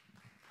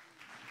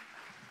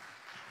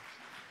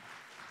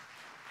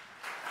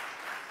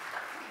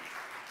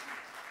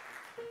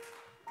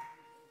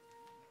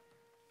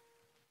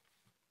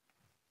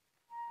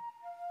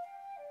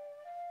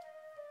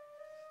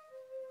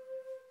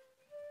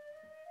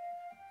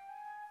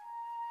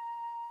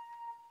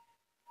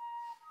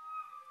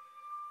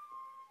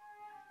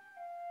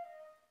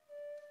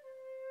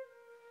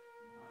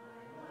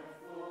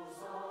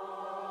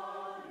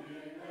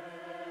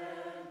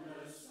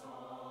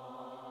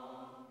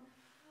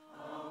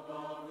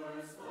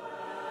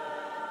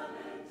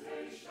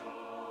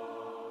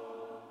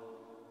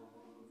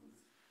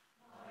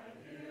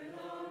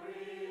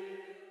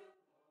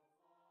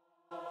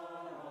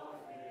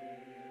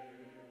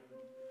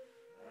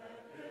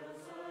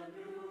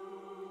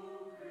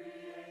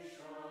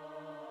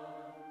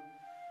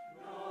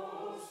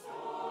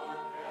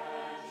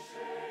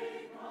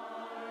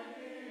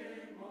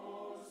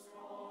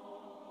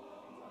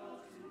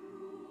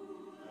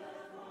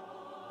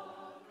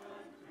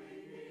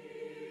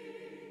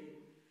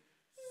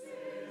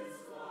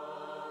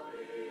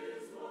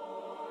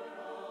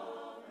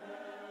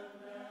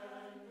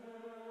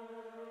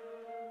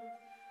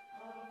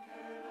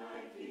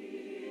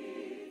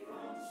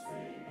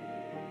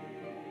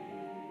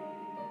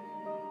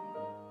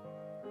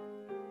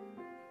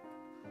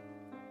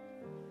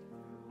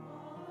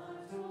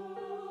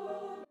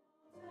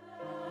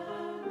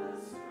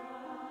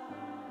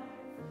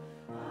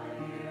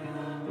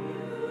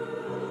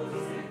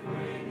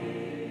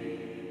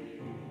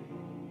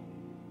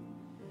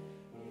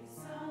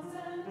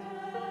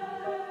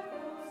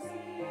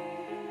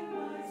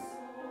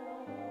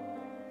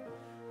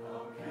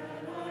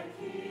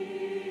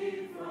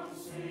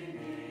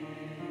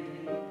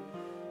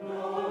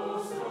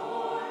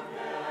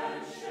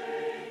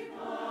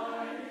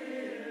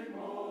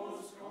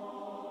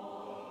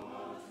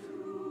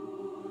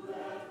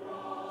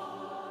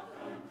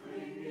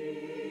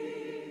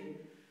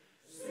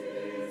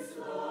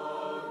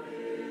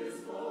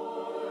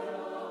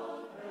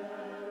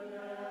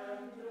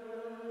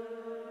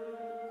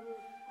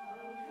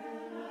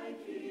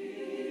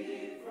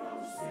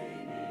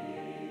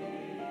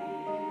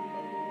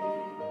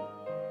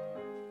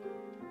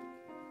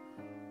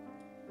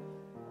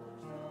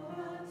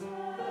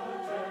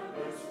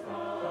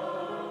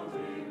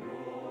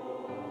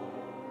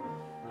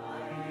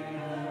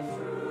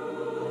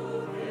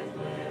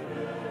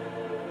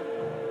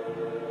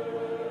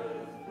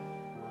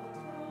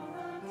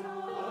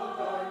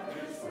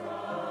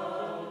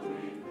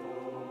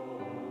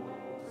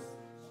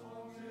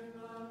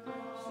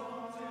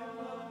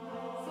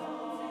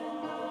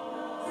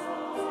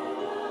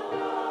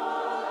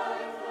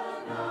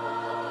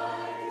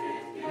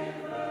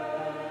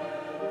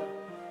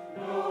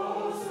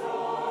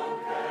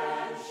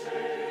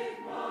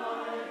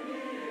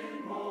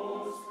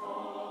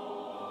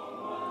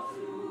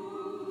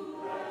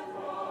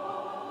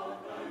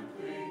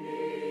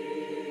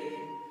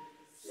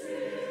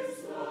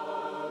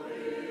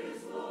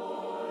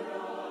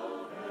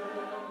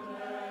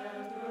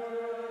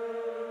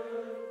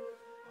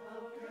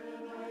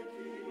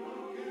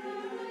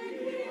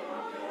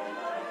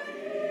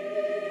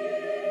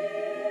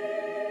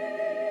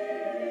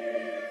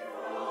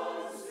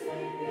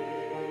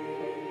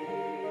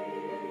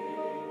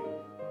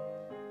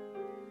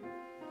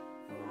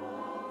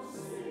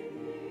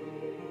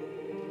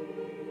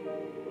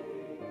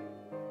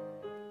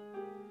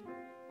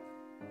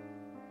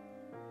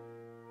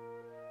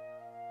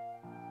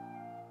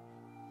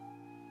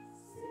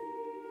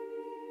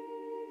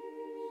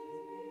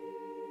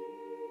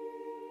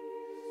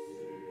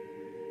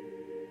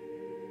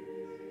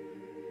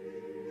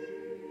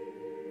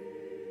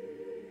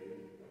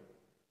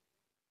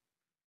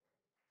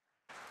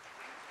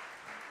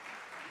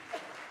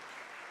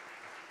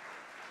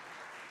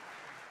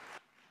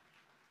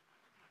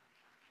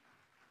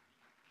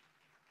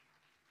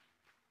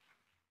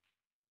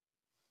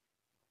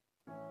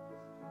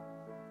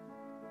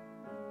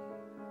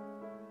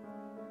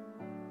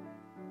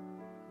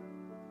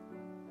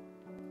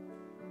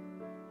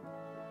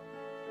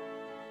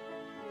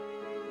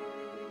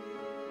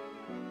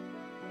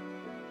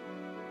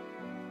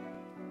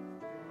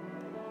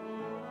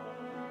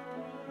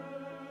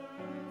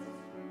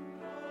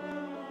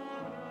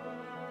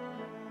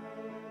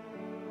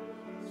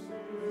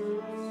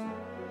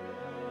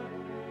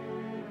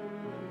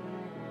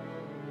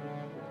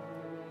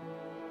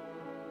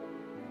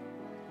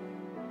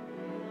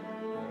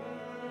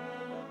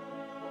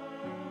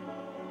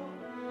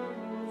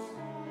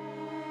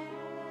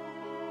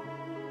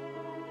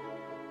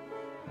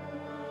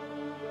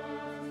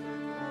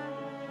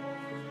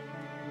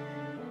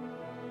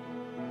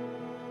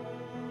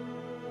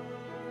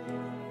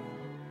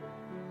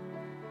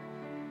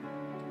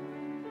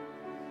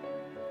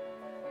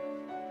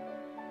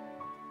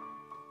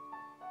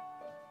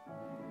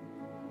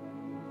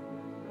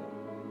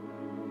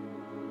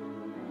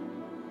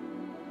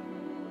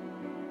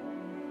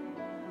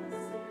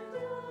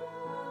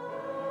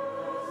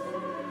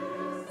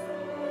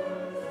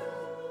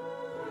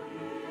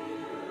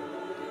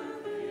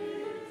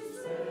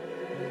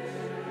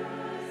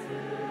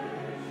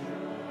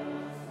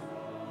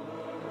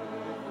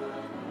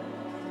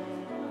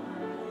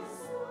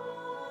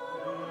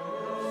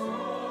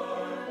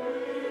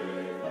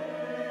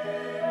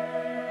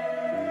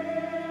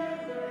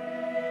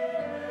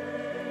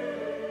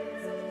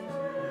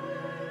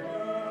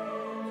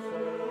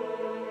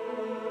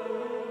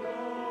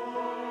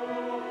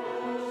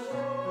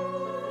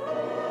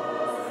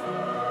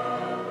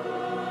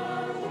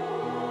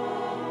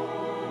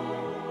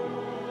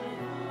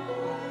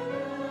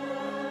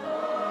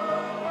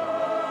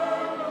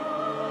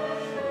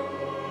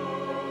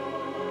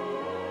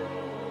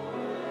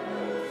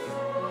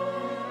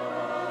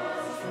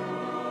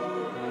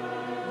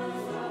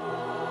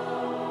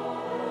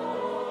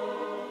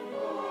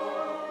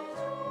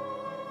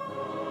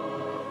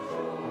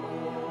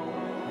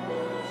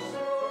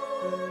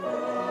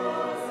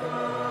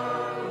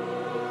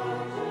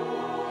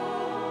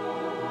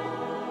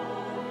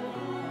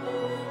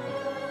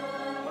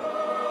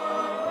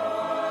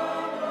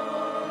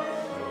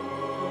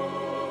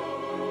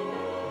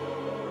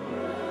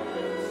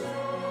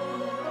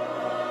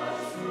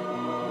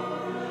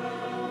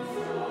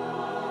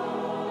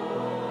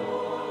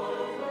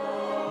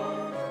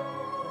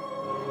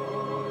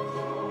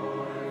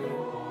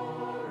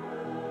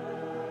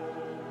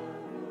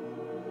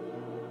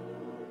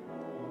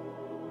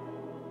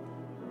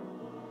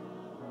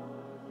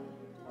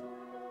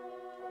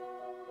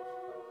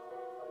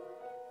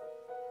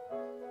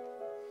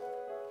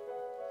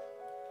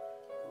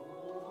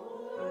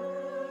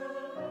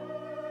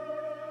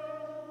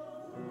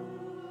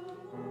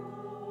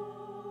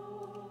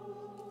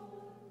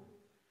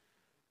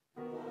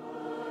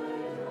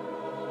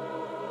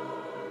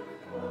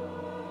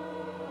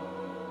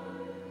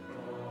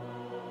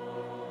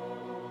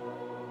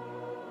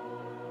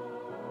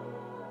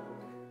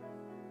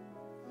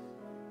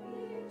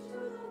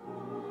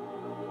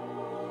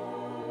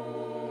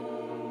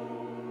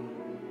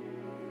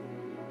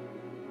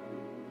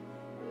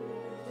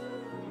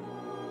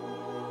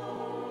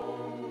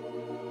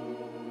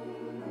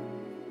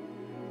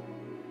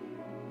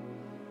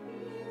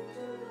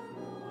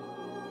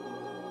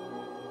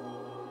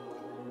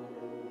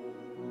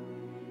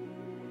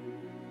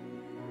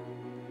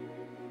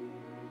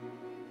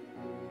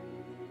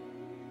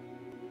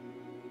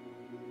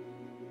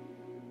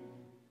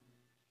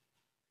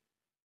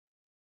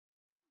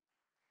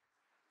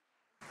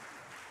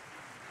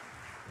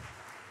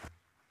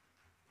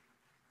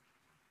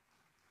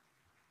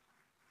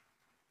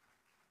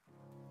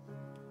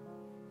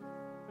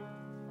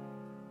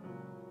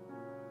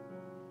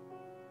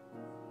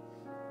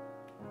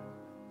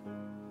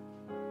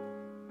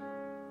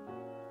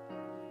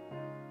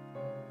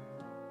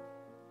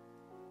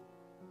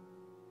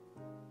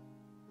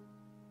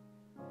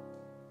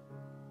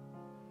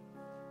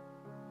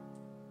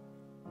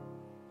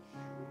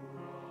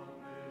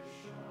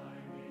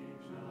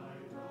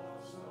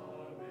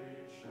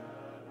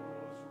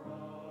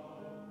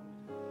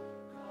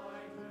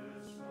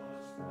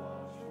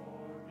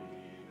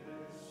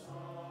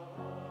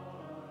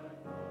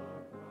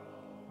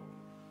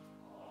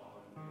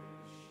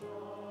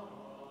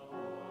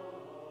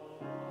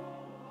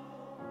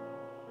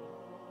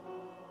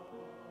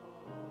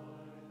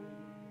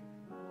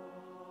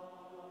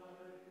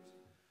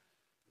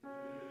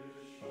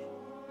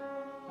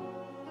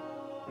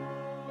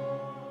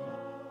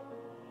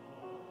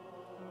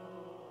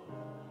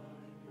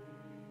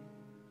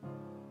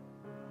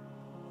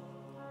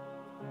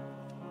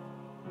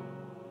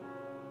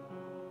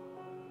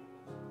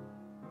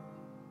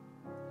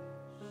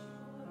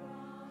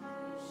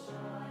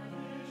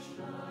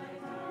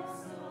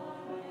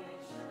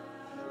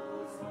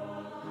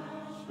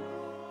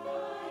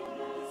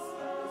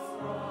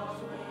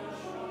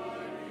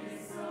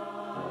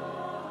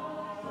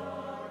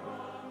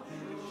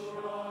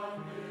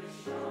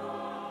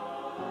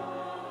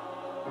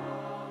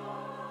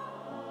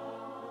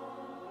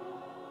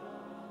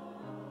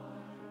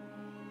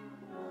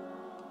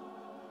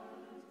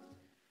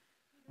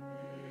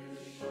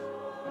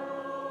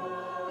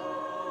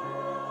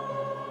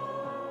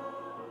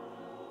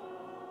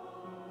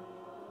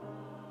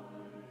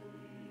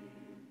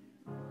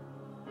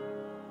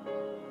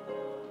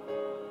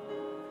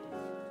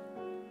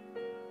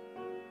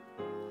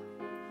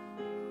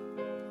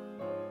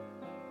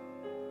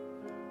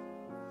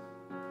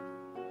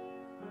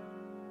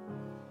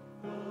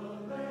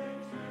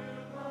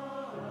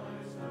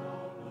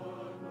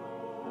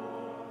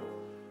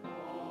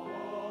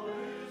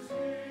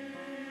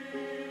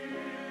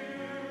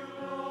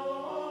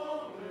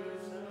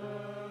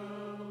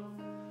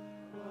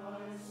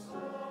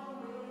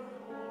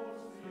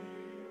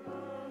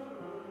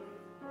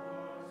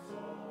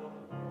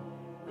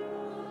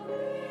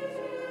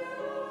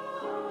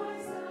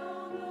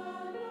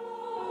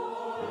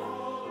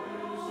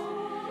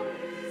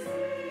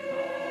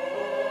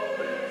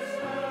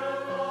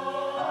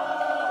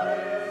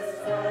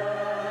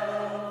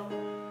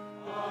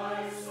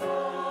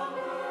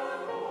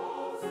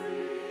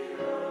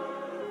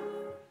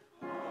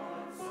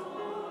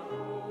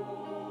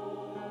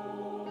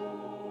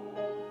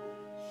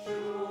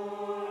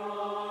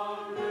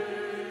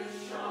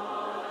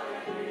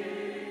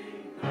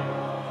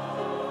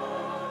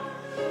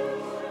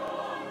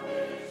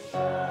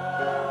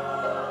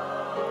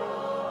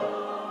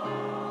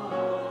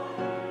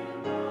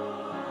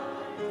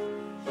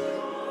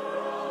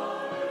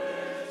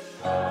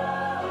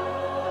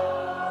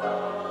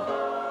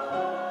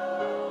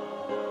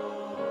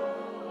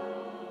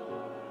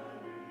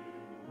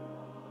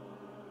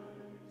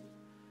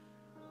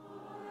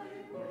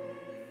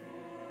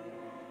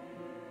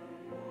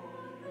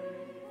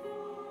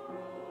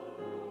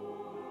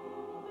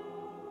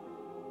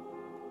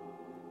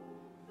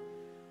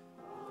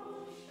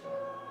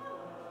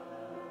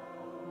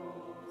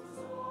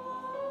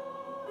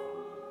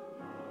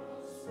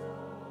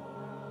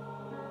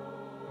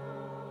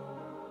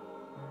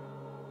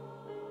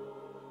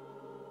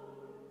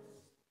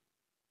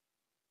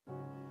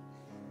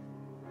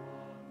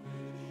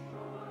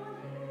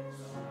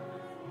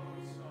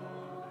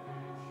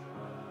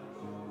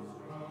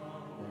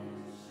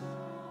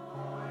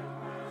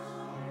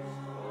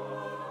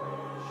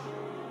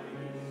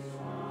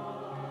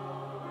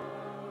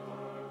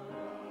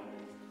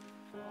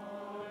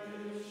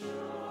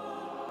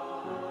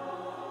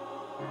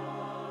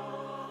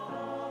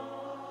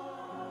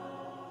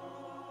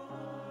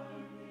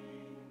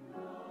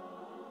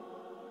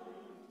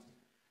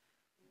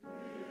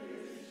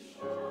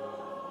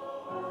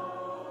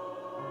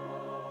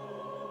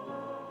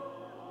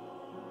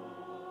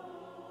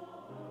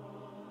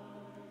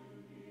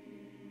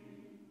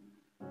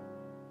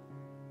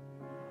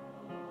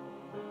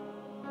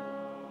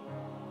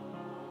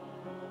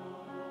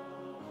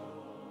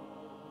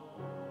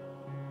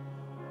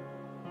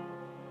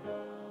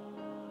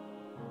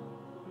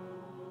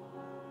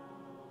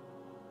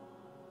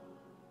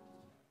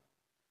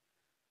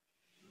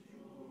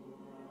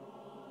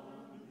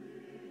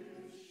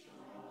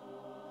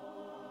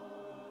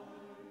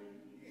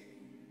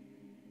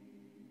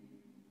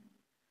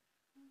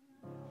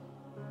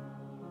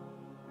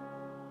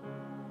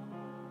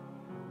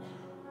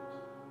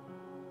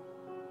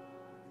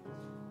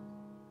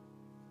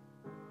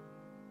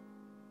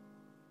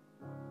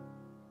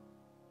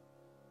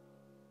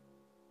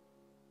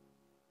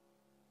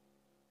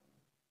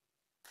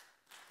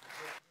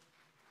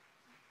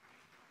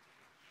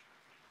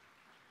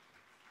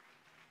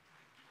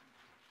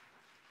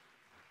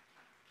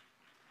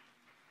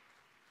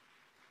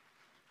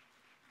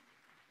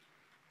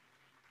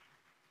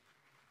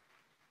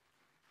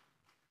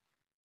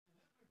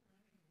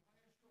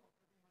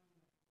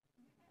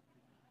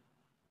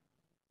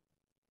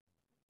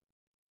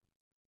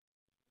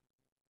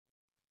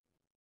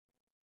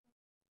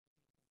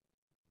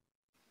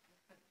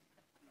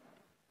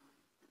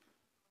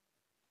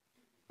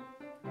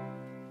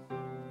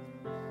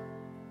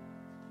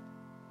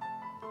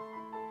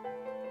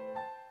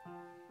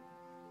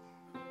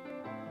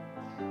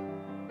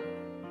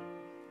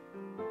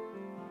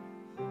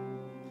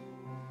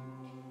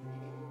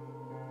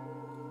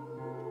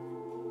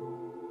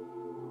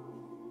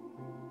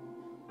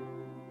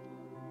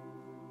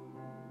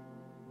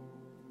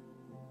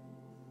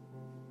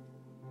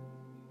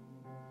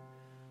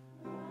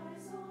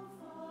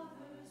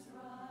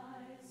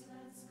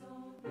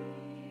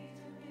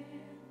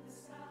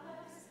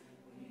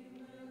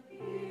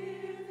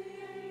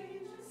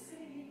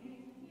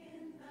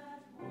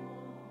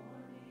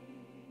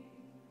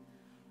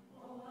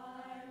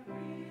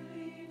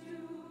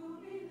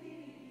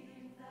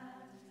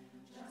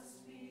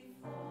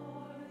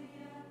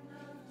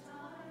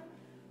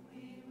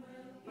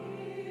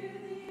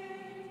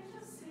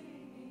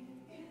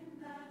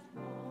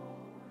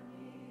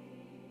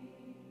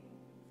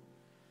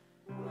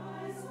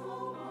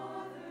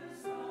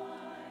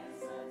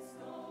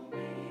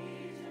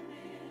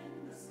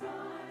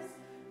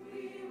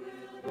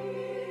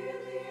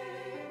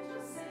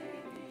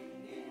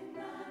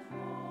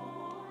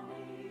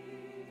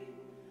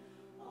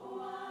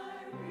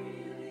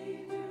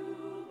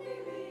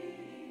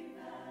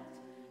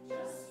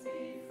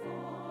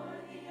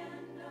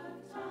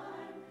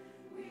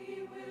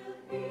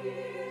 No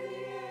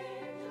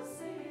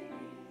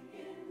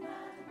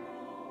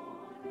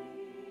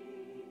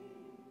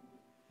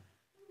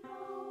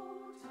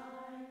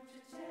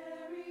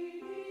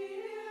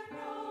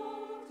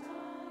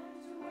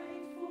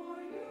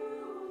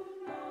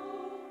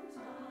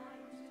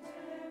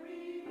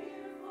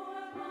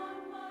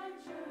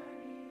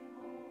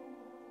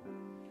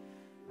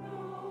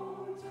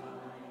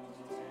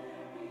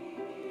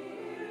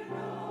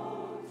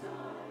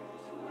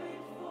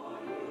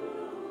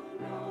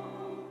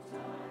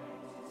time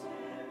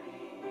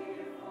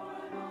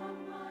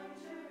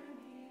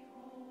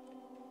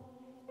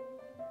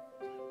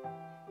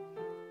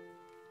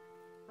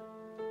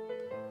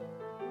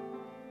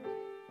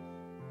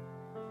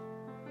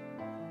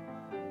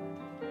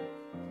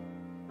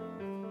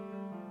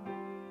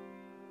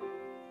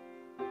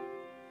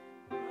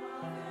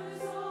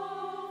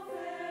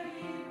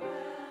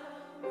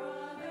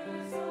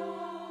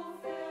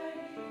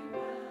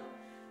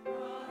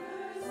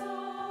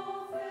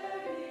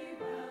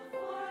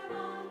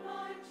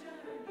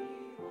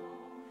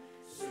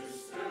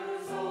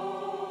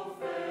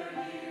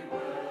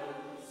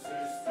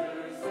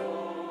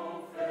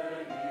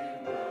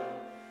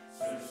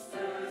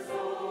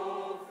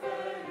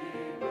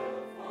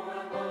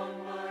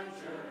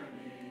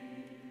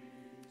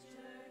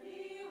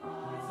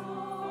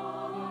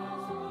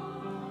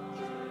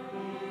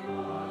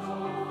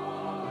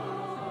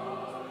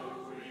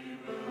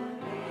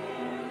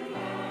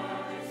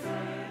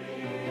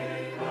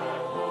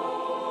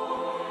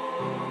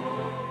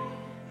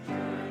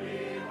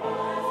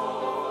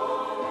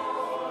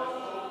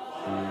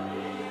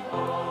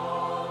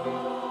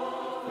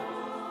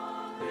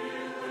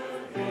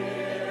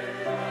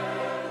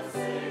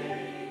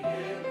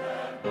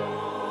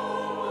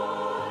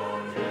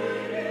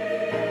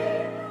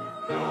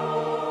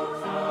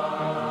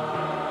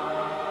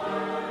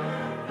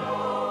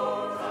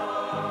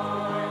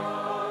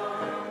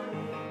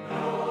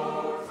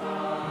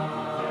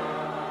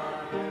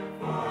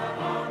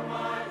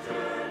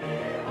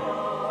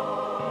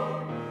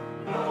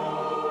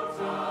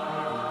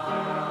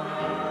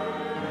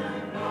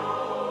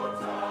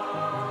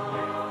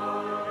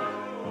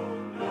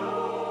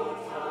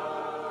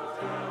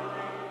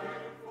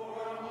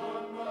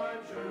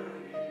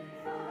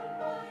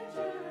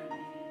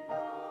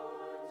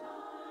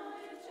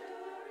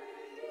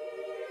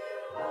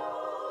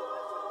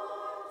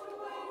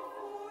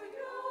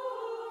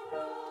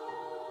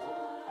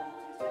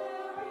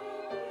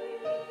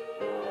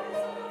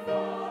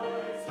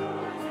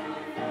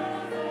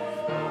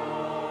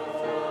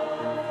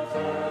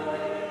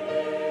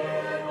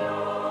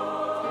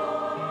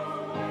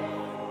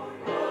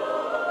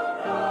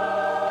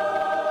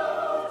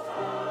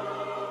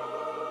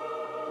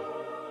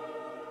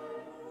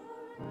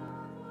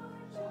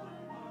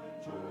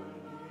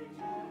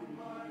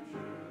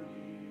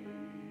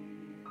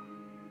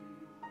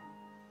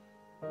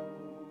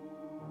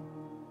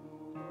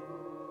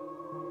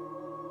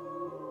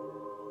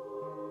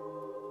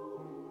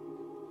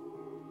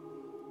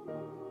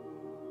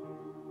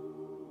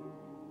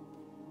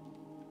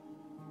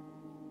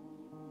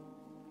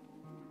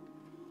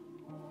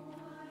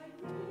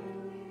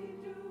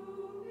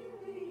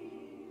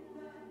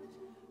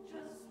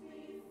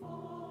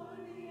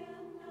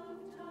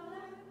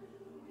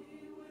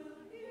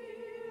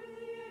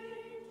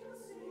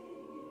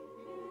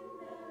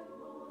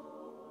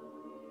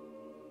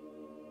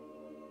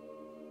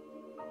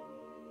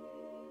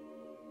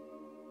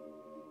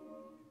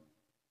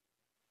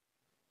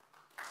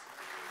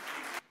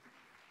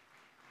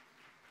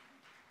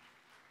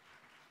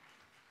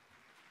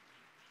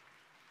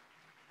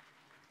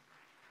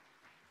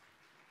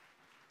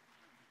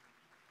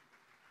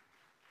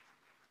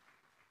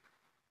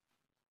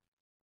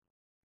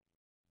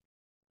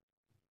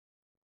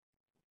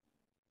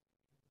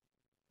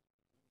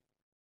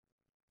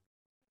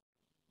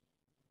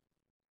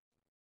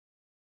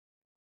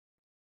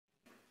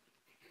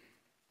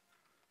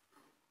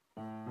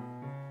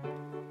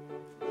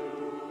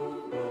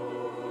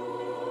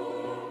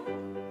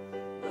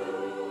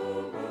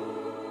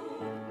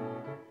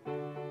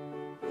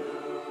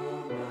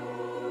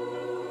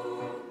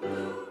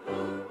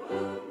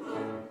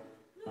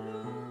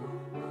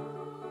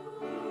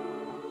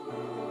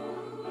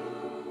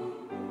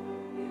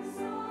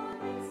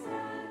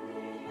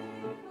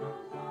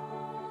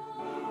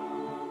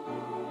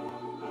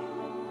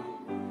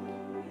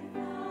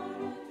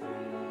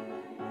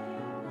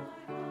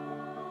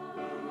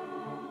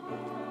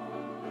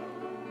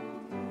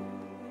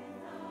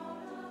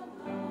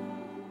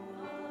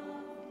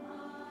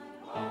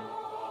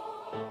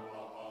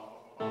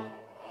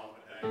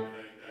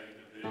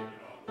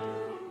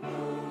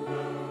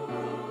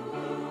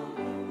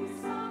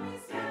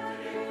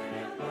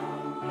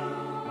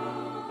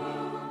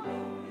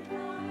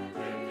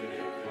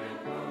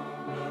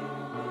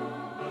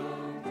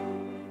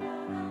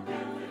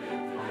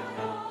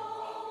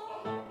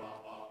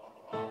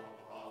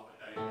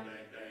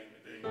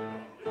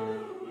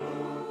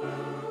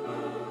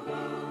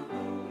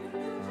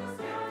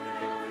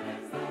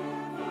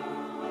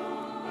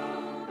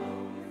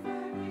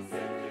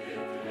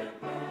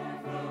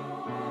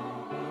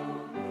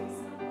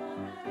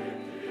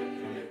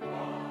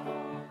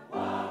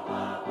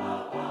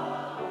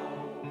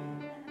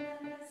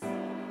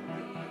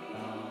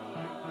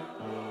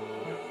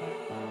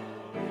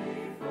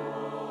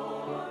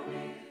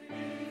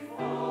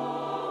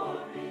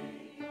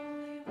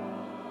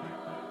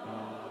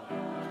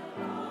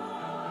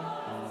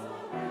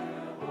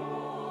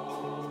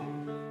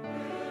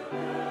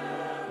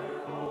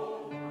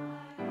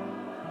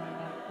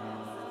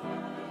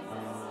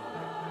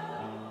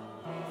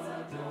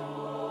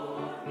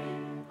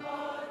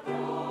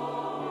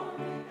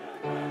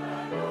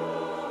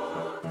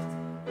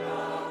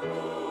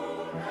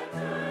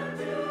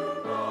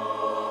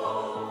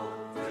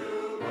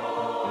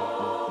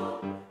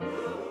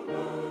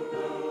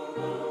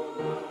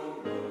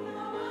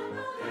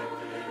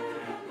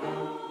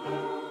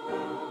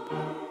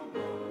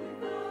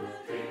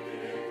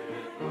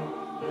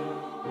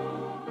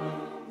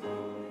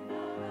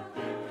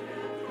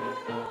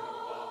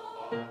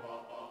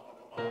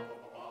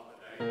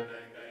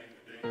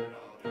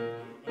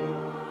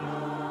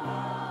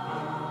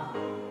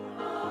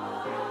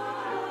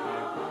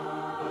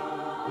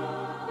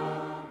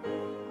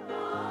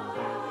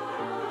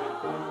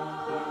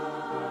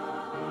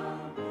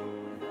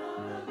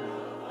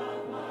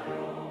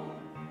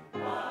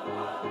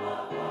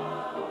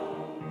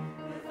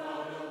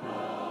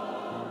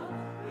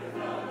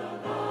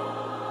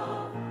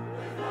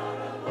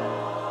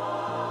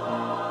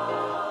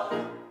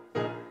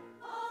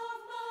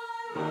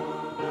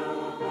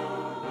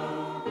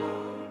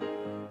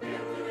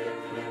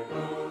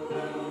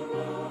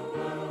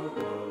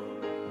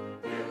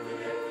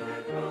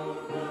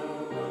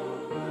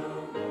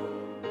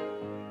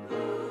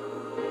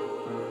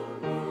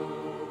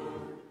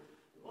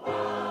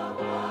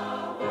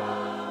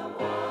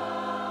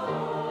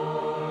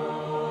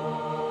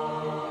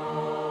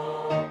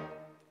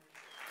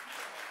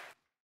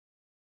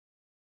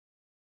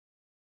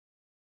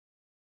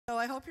So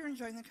I hope you're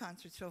enjoying the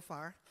concert so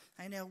far.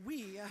 I know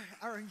we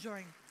are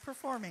enjoying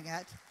performing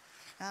it,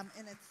 and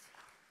it's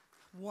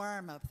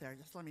warm up there,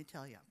 just let me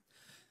tell you.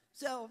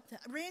 So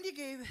Randy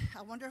gave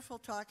a wonderful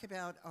talk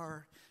about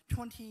our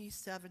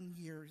 27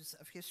 years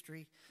of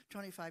history,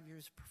 25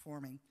 years of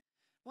performing.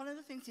 One of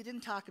the things he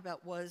didn't talk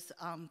about was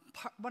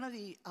one of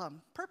the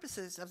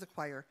purposes of the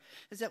choir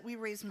is that we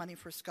raise money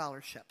for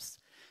scholarships.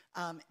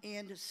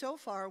 And so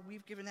far,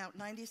 we've given out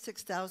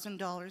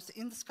 $96,000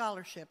 in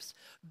scholarships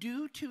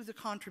due to the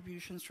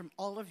contributions from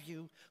all of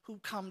you who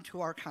come to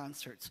our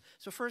concerts.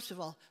 So first of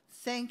all,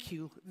 thank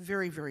you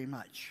very, very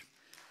much.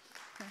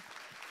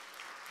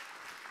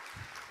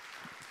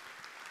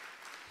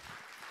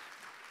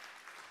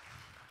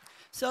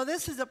 So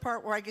this is the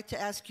part where I get to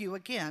ask you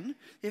again,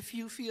 if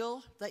you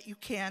feel that you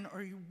can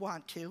or you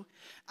want to.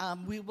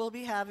 We will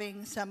be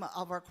having some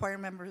of our choir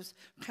members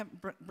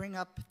bring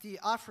up the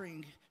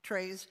offering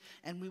trays,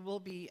 and we will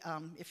be,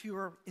 if you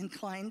are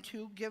inclined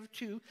to give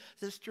to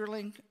the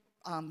Sterling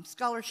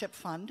Scholarship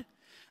Fund,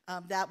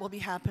 that will be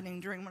happening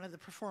during one of the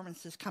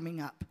performances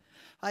coming up.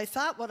 I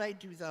thought what I'd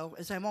do, though,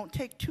 is I won't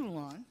take too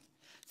long.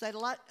 So I'd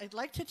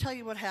like to tell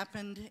you what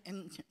happened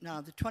in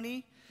the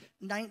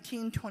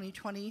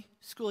 2019-2020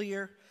 school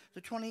year,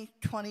 the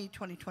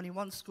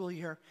 2020-2021 school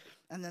year,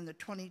 and then the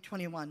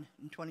 2021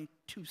 and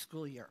 22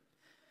 school year.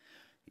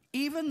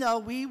 Even though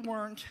we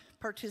weren't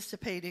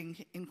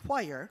participating in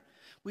choir,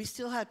 we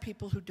still had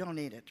people who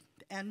donated,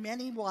 and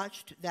many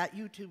watched that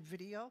YouTube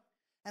video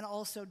and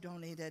also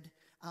donated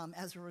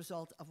as a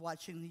result of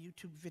watching the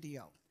YouTube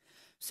video.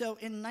 So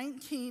in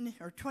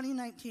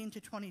 2019 to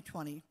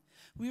 2020,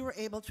 we were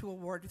able to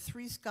award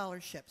 3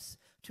 scholarships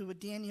to a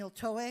Daniel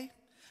Toe,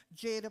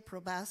 Jada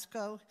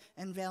Probasco,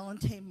 and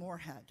Valentine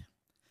Moorhead.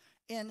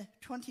 In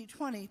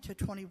 2020 to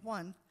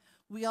 21,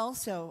 we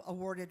also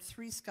awarded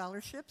 3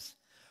 scholarships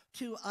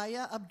to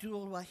Aya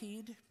Abdul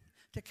Wahid,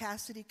 to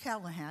Cassidy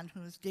Callahan,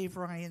 who is Dave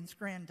Ryan's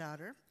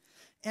granddaughter,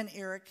 and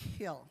Eric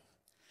Hill.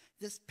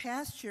 This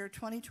past year,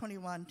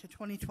 2021 to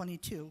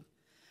 2022,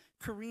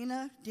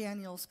 Karina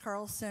Daniels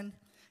Carlson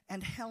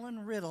and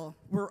Helen Riddle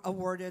were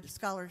awarded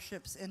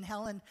scholarships, and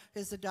Helen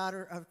is the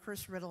daughter of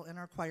Chris Riddle in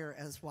our choir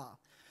as well.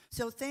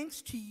 So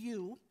thanks to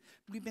you,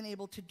 we've been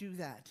able to do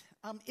that.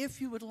 If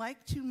you would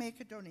like to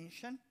make a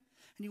donation and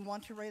you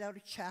want to write out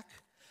a check,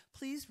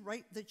 please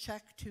write the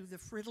check to the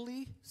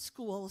Fridley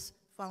Schools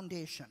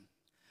Foundation.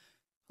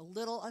 A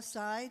little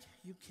aside,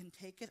 you can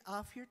take it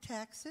off your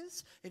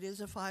taxes. It is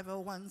a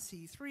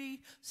 501c3,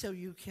 so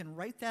you can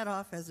write that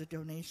off as a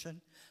donation.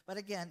 But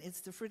again,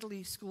 it's the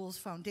Fridley Schools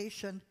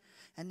Foundation,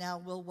 and now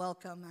we'll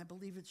welcome, I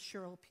believe it's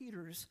Cheryl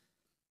Peters,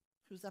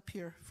 who's up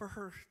here for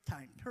her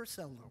time, her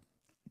solo.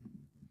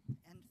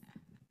 And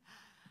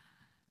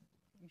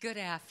good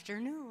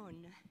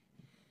afternoon.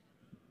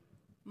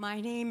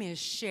 My name is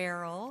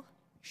Cheryl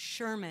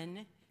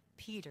Sherman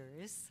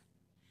Peters,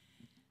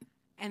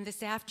 and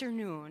this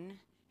afternoon,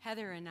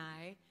 Heather and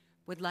I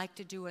would like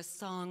to do a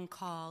song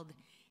called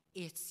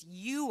It's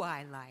You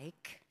I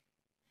Like,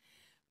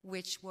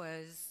 which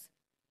was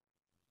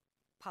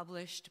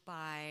published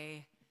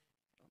by,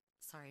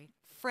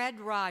 Fred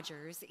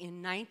Rogers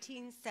in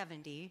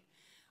 1970,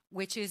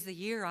 which is the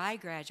year I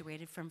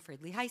graduated from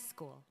Fridley High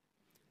School.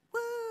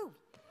 Woo!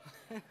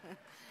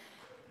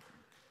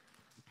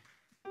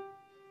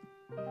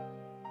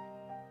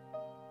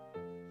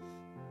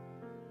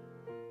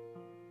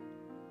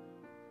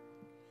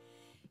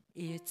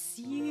 It's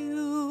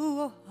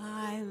you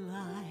I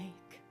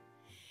like.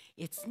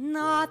 It's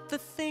not the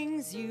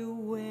things you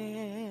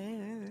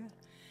wear.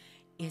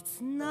 It's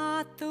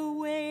not the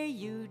way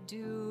you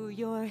do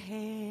your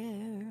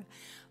hair.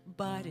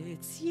 But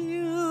it's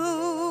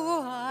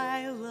you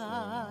I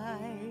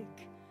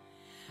like.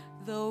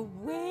 The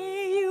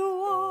way you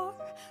are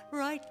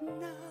right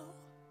now.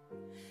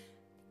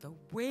 The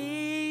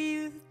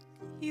way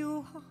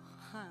you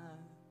are.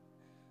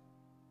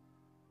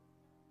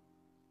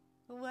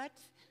 What?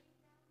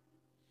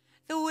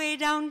 The way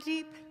down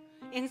deep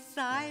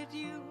inside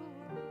you.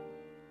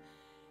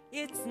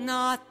 It's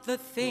not the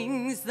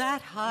things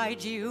that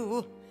hide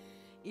you.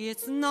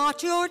 It's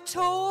not your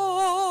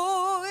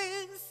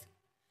toys.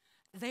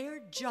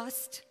 They're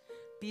just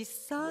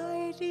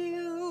beside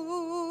you.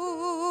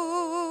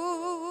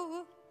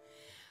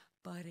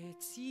 But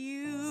it's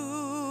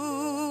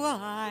you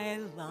I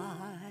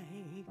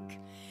like.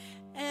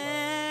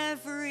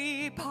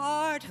 Every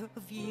part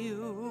of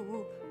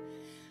you.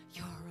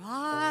 Your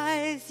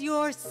eyes,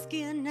 your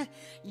skin,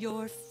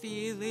 your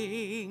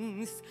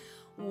feelings,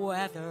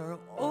 whether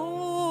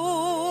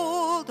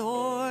old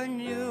or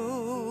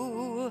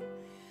new.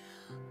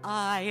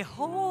 I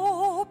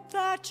hope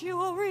that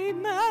you'll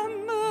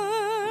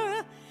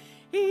remember,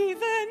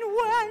 even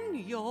when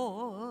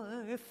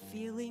you're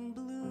feeling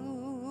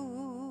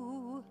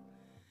blue,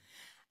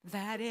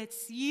 that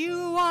it's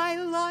you I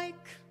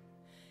like.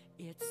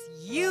 It's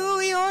you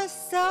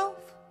yourself,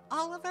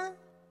 Oliver.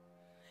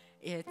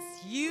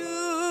 It's you,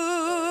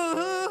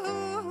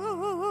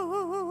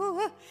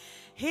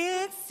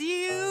 it's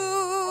you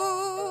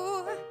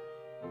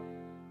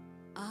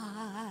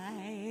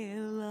I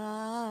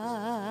love.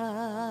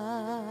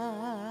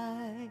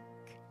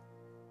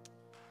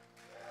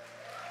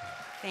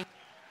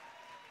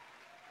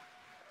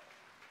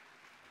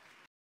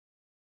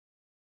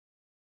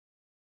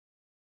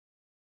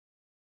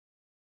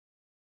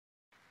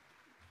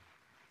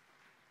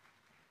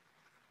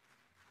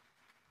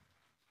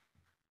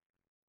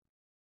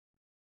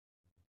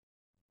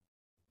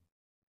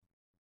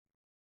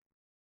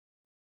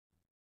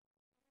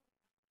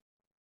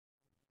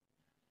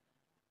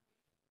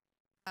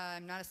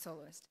 I'm not a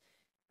soloist.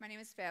 My name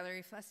is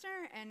Valerie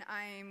Flesner, and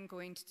I'm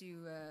going to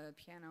do a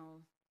piano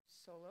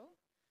solo.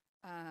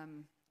 I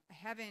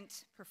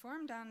haven't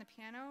performed on the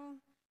piano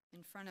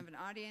in front of an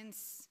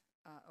audience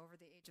over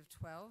the age of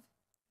 12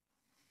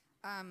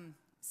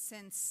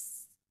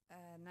 since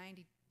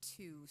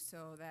 92,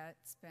 so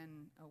that's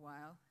been a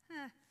while.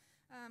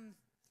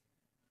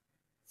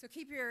 So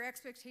keep your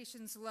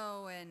expectations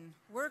low and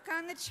work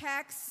on the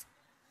checks.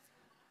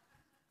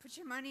 Put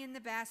your money in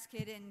the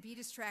basket and be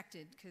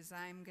distracted, because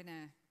I'm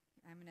gonna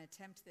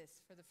attempt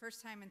this for the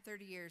first time in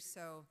 30 years.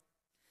 So,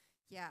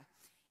 yeah.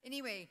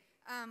 Anyway,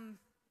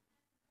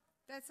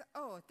 the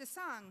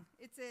song.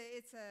 It's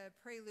a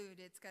prelude.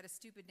 It's got a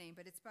stupid name,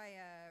 but it's by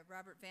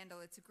Robert Vandal.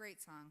 It's a great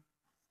song.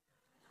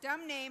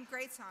 Dumb name,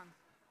 great song.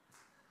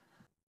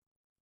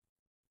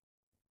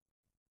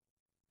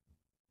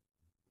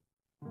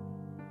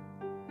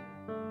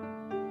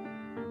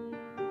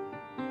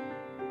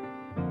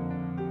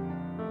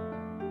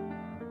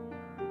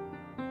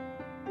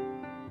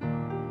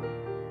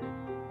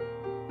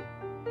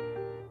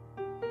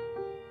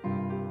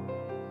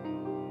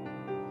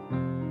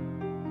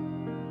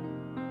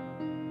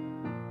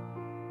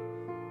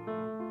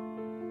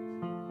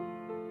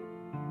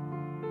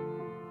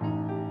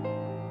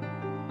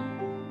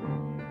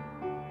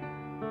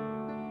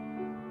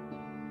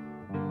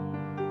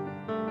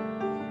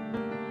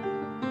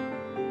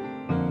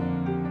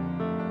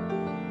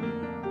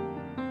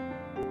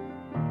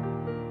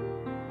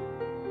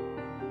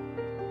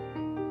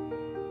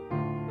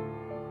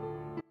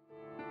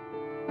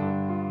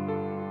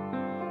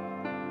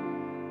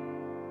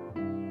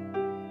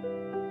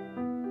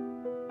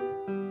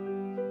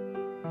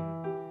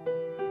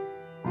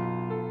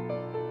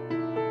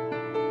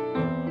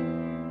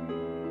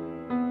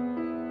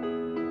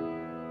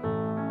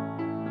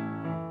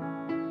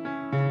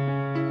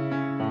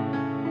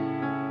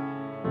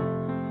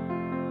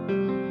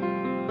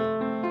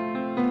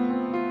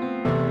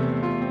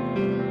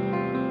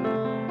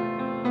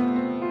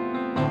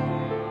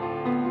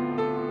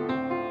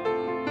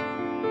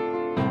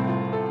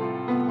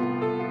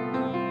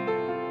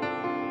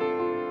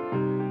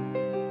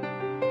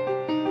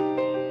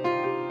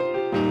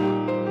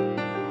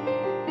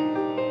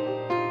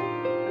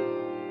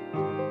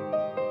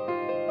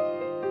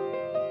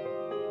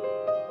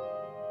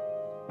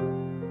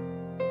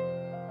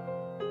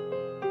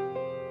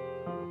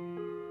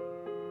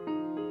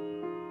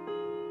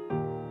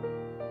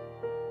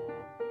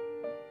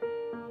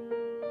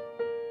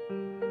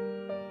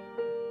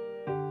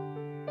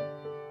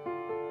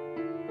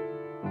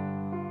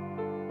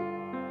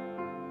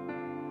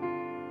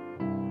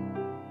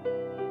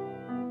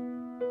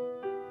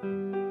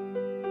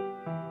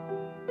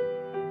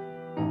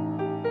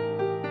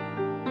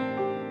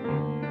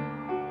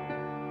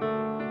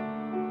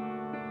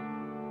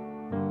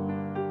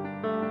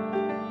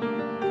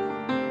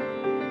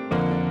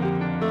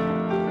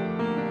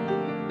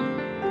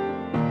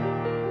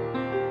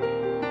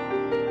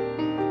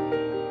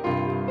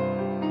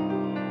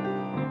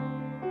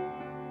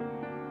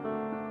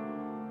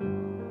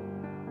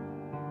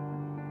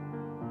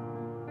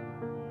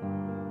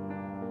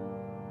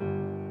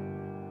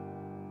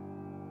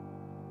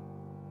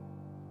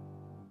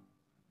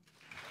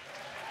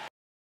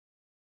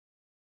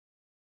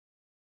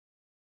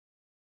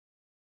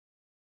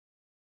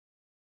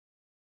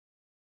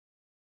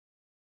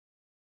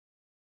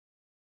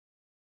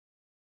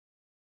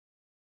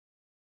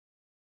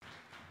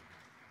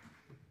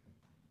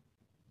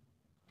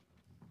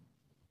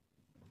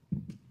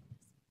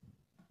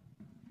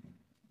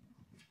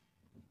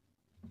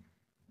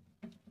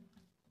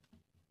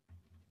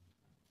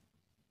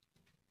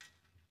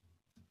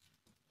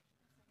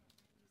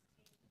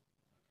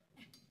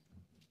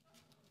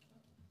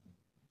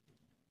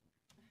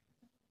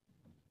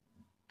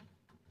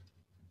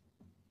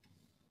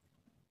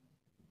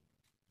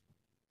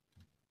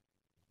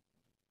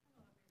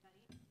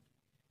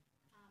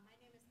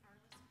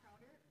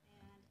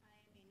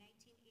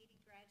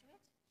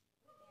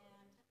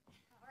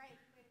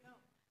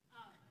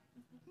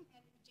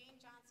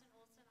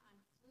 Olson on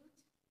flute,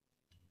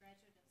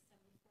 graduate of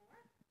 '74.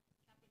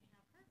 Happy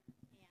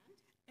to have her.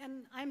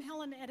 And I'm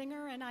Helen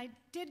Edinger, and I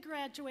did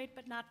graduate,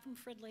 but not from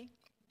Fridley.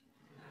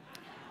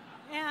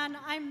 And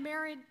I'm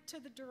married to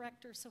the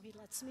director, so he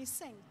lets me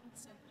sing.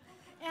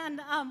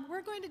 And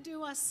we're going to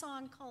do a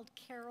song called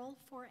Carol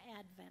for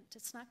Advent.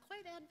 It's not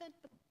quite Advent,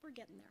 but we're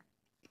getting there.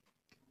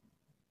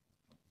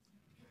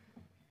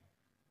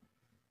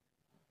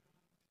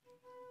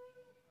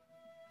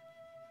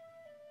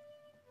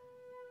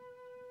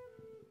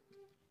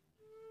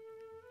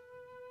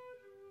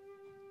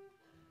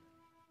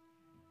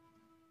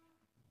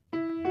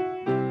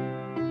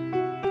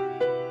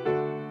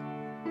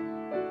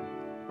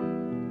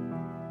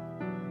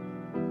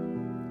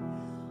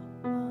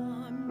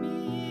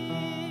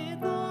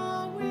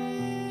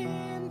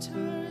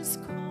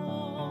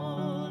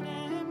 Cold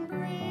and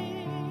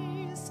brave.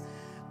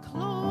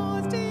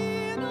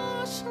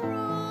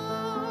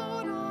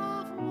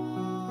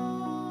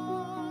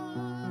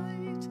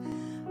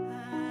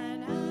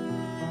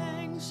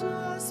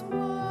 anxious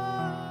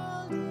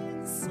world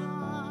in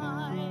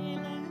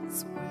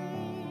silence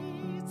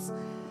waits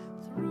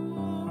through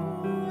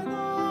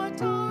the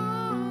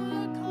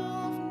dark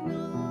of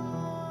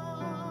night,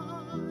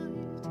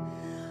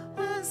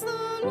 as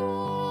the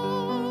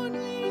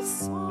lonely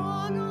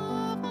song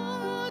of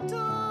a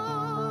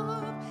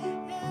dove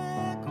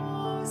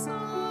echoes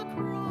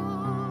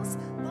across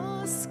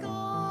the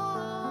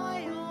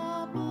sky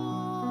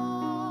above.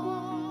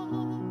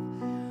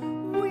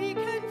 We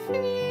can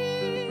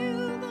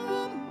feel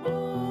the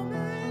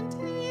moment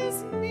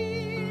is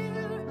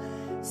near.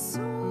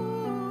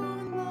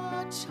 Soon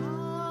the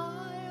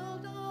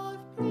child of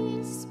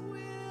peace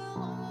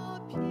will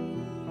appear.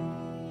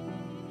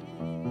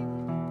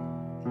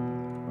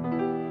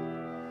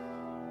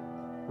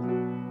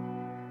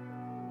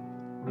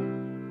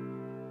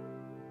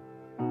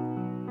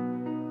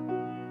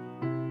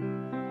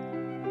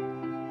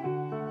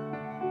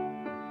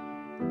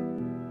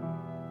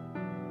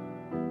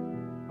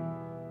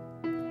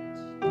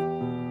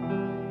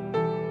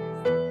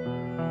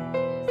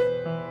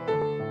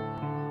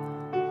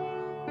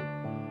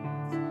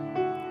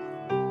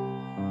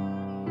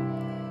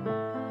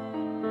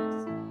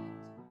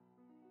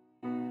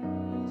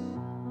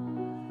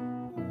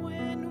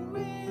 When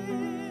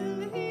will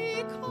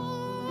he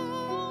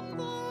come,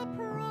 the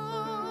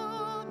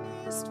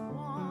promised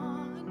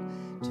one,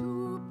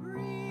 to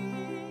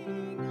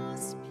bring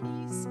us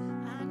peace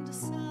and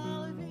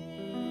salvation?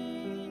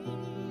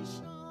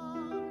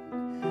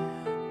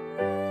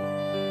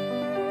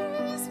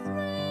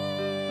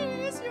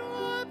 Raise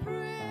your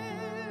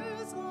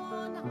prayers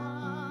on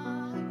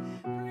high,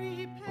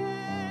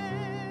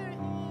 prepare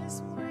his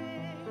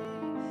way,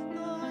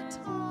 the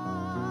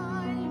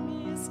time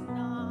is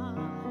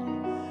nigh.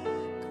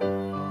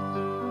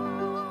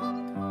 Come,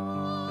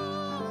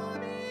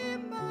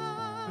 Emmanuel,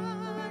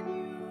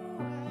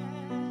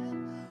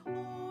 O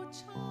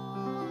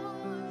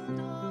child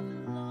of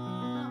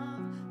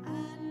love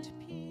and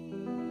peace.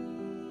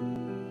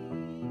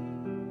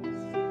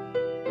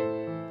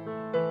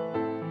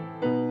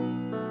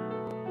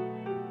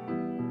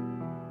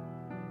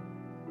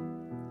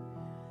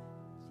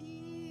 The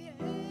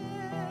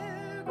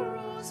air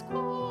grows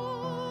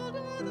cold,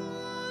 the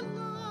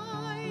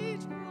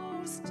light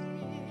grows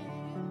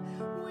dim,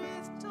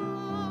 with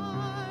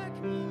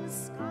darkening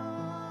sky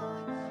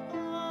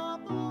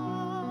above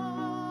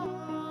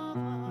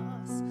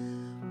us.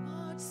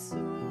 But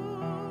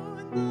soon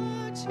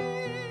the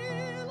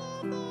chill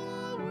of the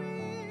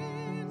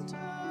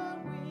winter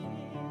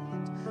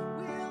wind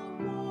will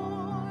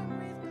warm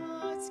with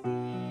God's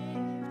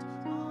gift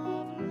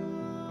of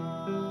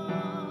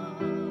love.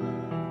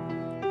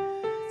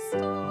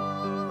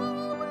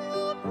 Star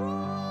will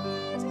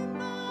brighten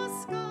the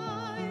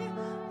sky,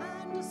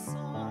 and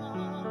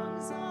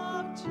songs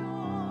of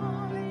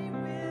joy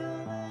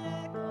will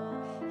echo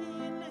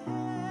in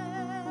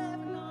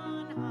heaven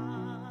on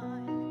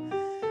high.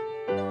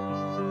 Now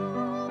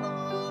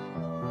the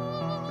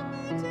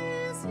moment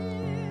is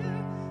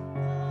here,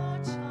 the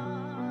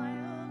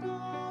child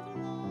of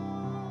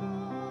love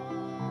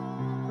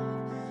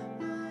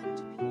and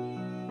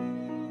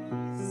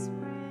peace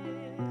will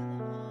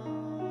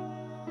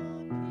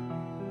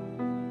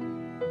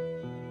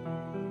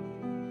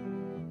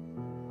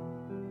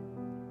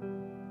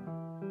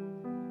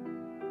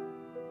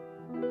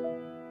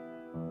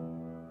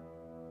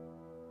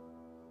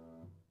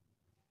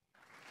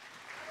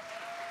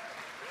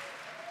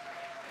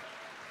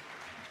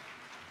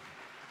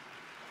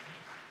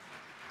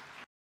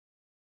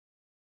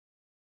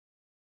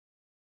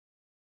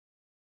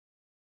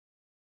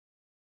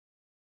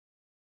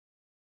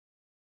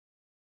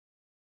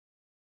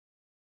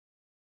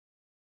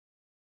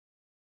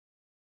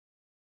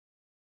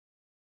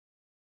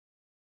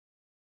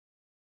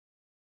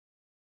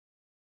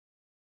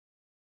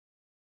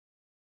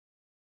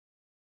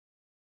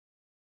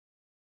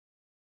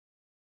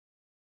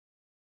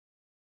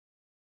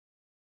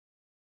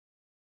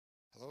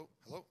Hello,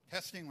 hello.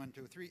 Testing, 1,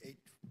 2, 3, 8,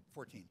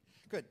 14.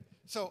 Good.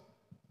 So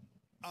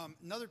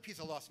another piece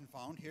of lost and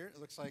found here.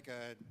 It looks like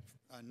a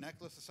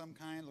necklace of some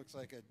kind. Looks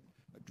like a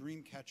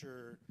dream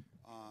catcher,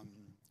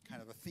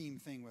 kind of a theme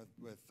thing with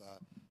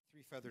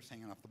 3 feathers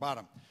hanging off the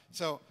bottom.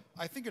 So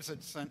I think it's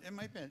it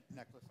might be a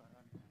necklace.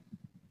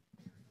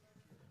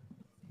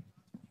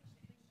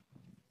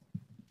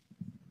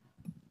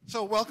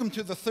 So welcome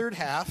to the third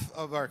half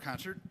of our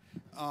concert.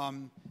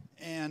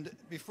 And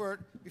before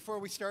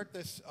we start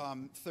this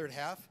third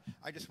half,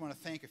 I just want to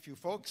thank a few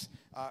folks.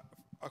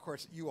 Of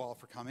course, you all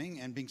for coming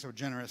and being so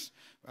generous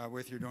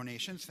with your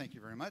donations. Thank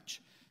you very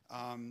much.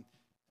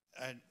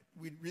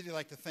 We'd really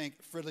like to thank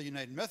Fridley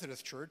United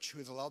Methodist Church, who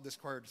has allowed this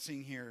choir to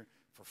sing here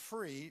for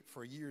free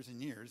for years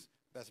and years.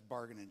 Best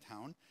bargain in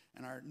town.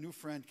 And our new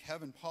friend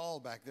Kevin Paul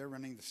back there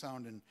running the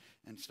sound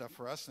and stuff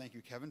for us. Thank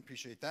you, Kevin.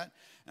 Appreciate that.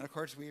 And of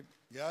course,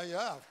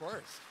 of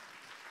course.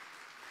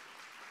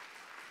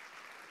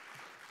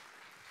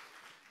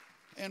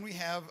 And we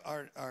have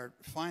our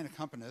fine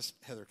accompanist,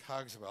 Heather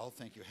Cogswell.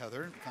 Thank you,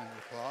 Heather. Final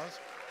applause.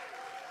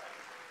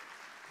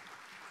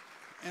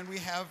 And we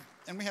have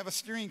And we have a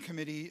steering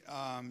committee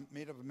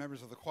made up of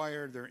members of the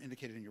choir. They're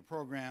indicated in your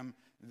program.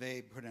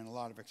 They put in a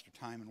lot of extra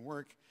time and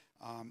work.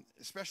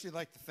 Especially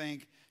like to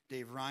thank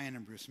Dave Ryan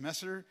and Bruce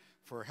Messer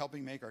for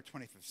helping make our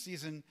 25th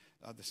season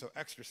so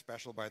extra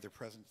special by their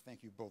presence.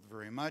 Thank you both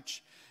very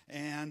much.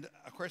 And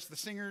of course, the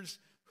singers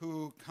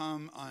who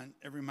come on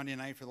every Monday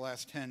night for the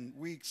last 10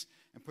 weeks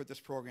and put this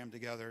program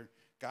together.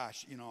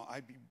 Gosh, you know,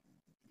 I'd be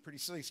pretty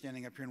silly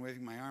standing up here and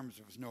waving my arms if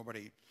there was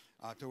nobody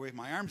to wave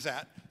my arms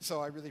at.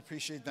 So I really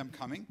appreciate them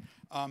coming.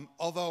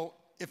 Although,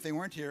 if they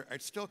weren't here,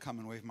 I'd still come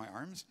and wave my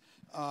arms.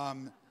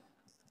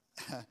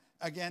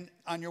 Again,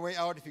 on your way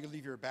out, if you could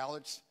leave your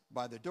ballots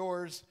by the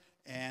doors,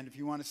 and if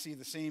you want to see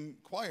the same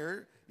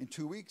choir in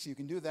 2 weeks, you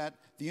can do that.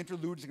 The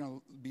interludes are going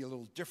to be a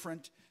little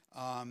different.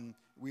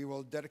 We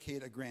will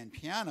dedicate a grand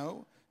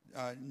piano,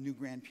 new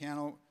grand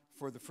piano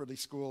for the Fridley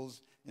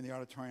schools in the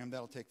auditorium.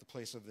 That'll take the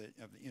place of the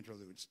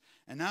interludes.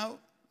 And now,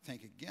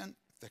 thank you again,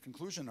 the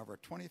conclusion of our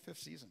 25th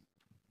season.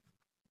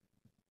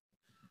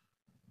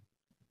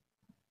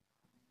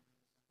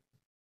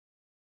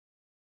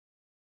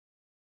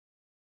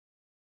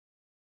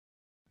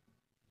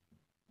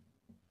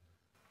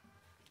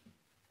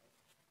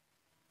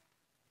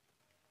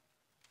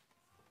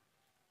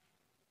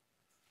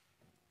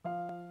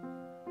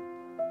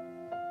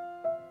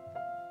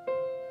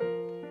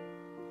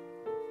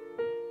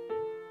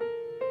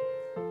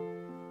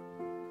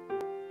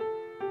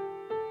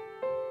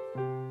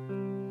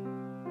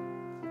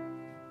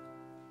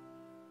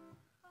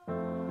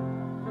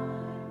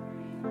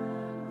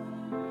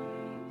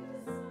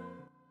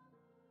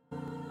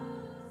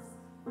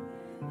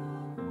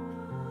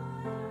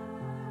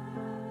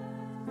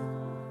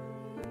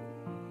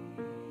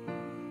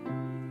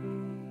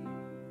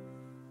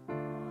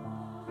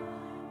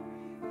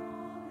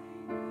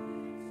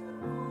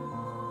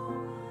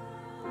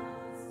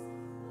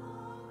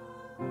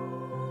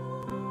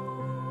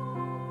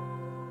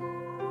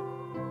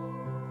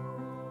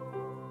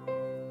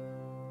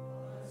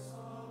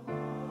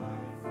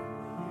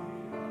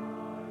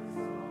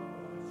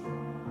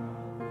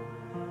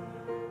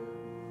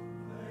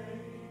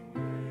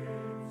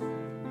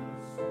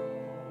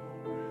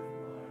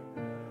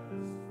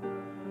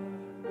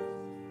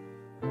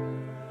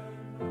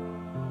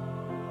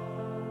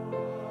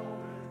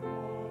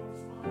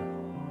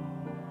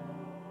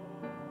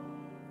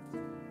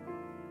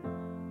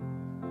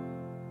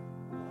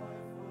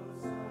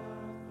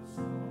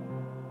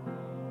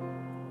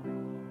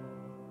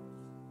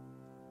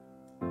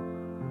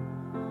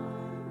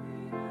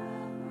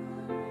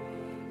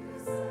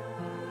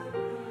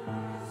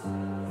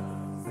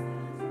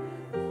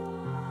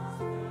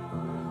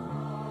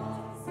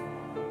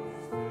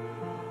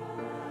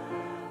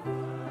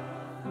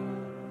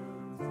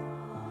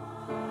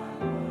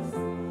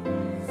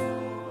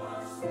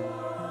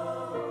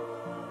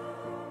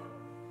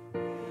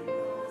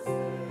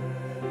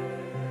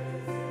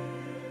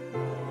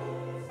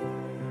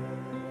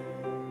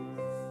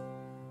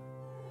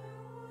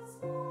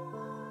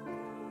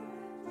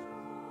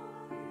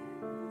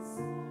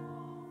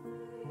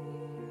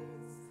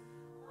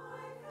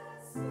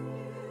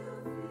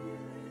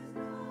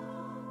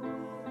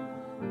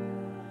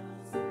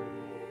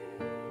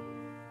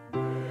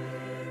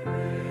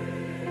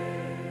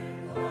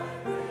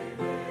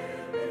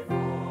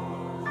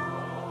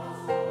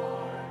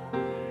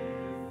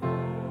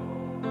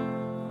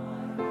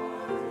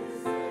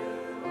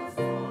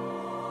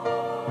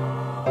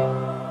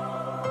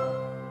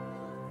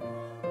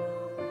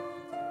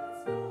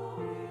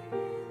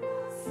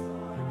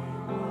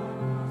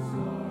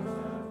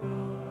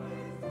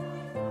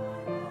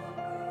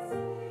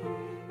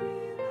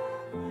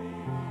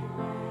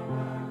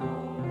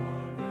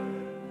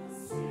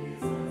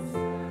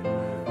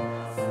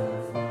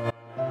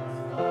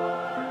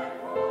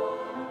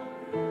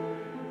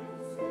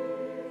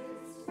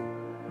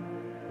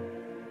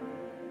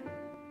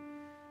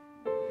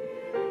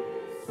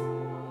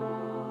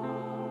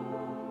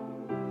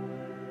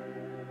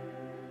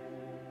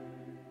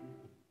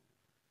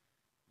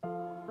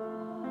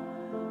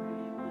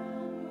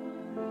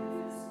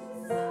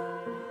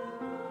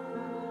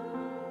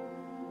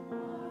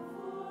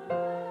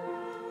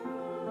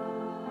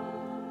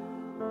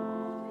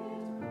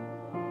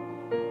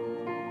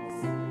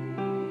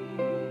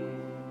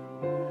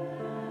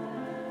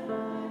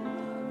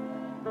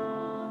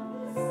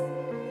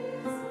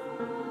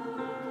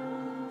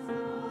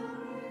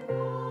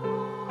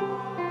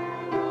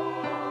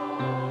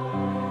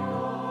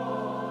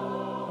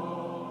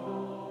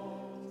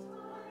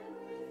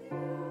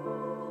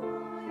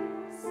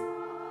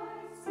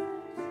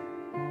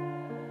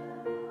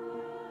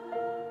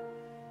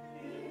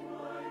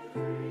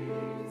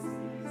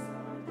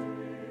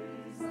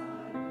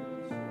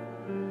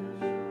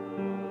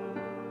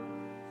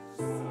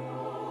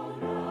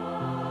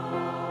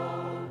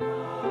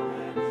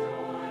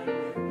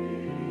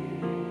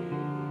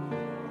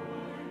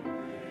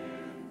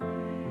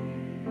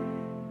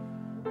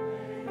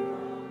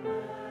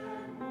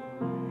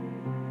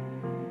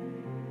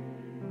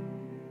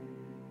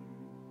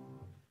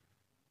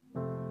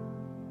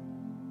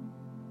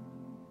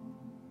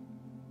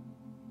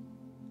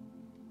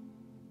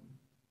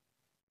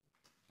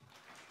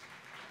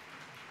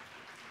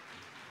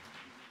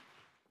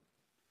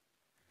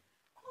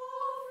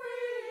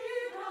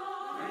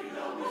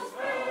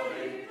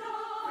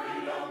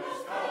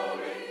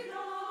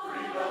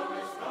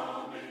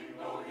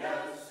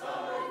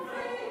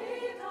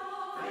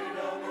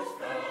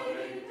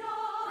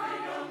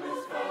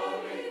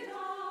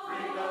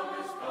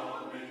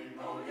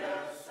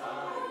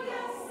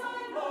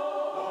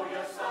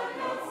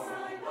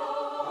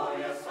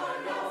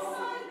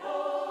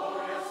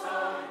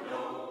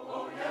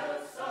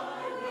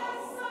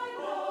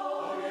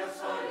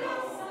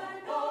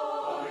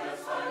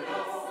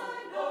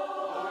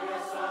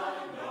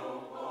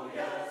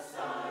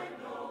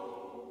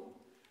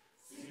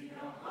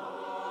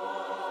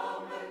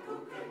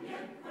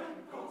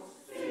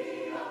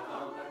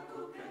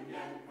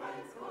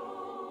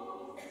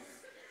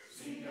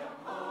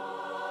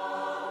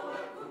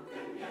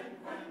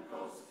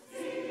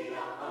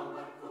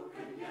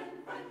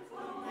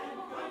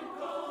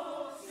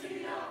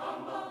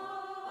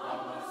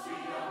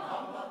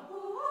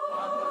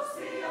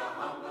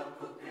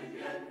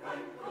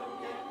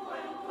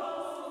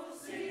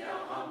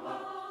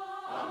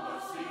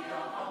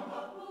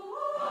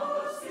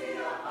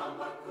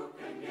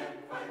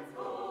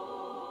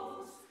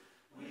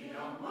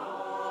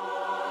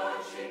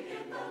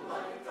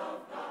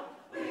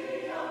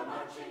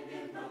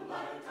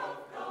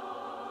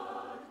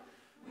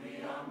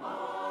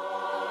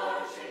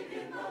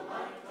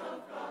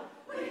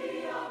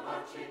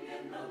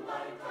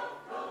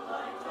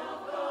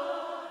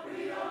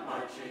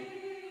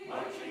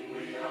 Marching,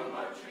 we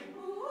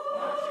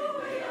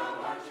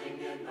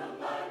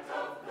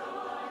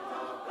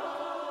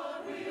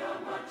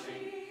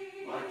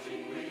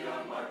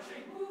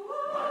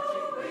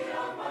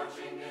are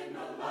marching in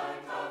the light.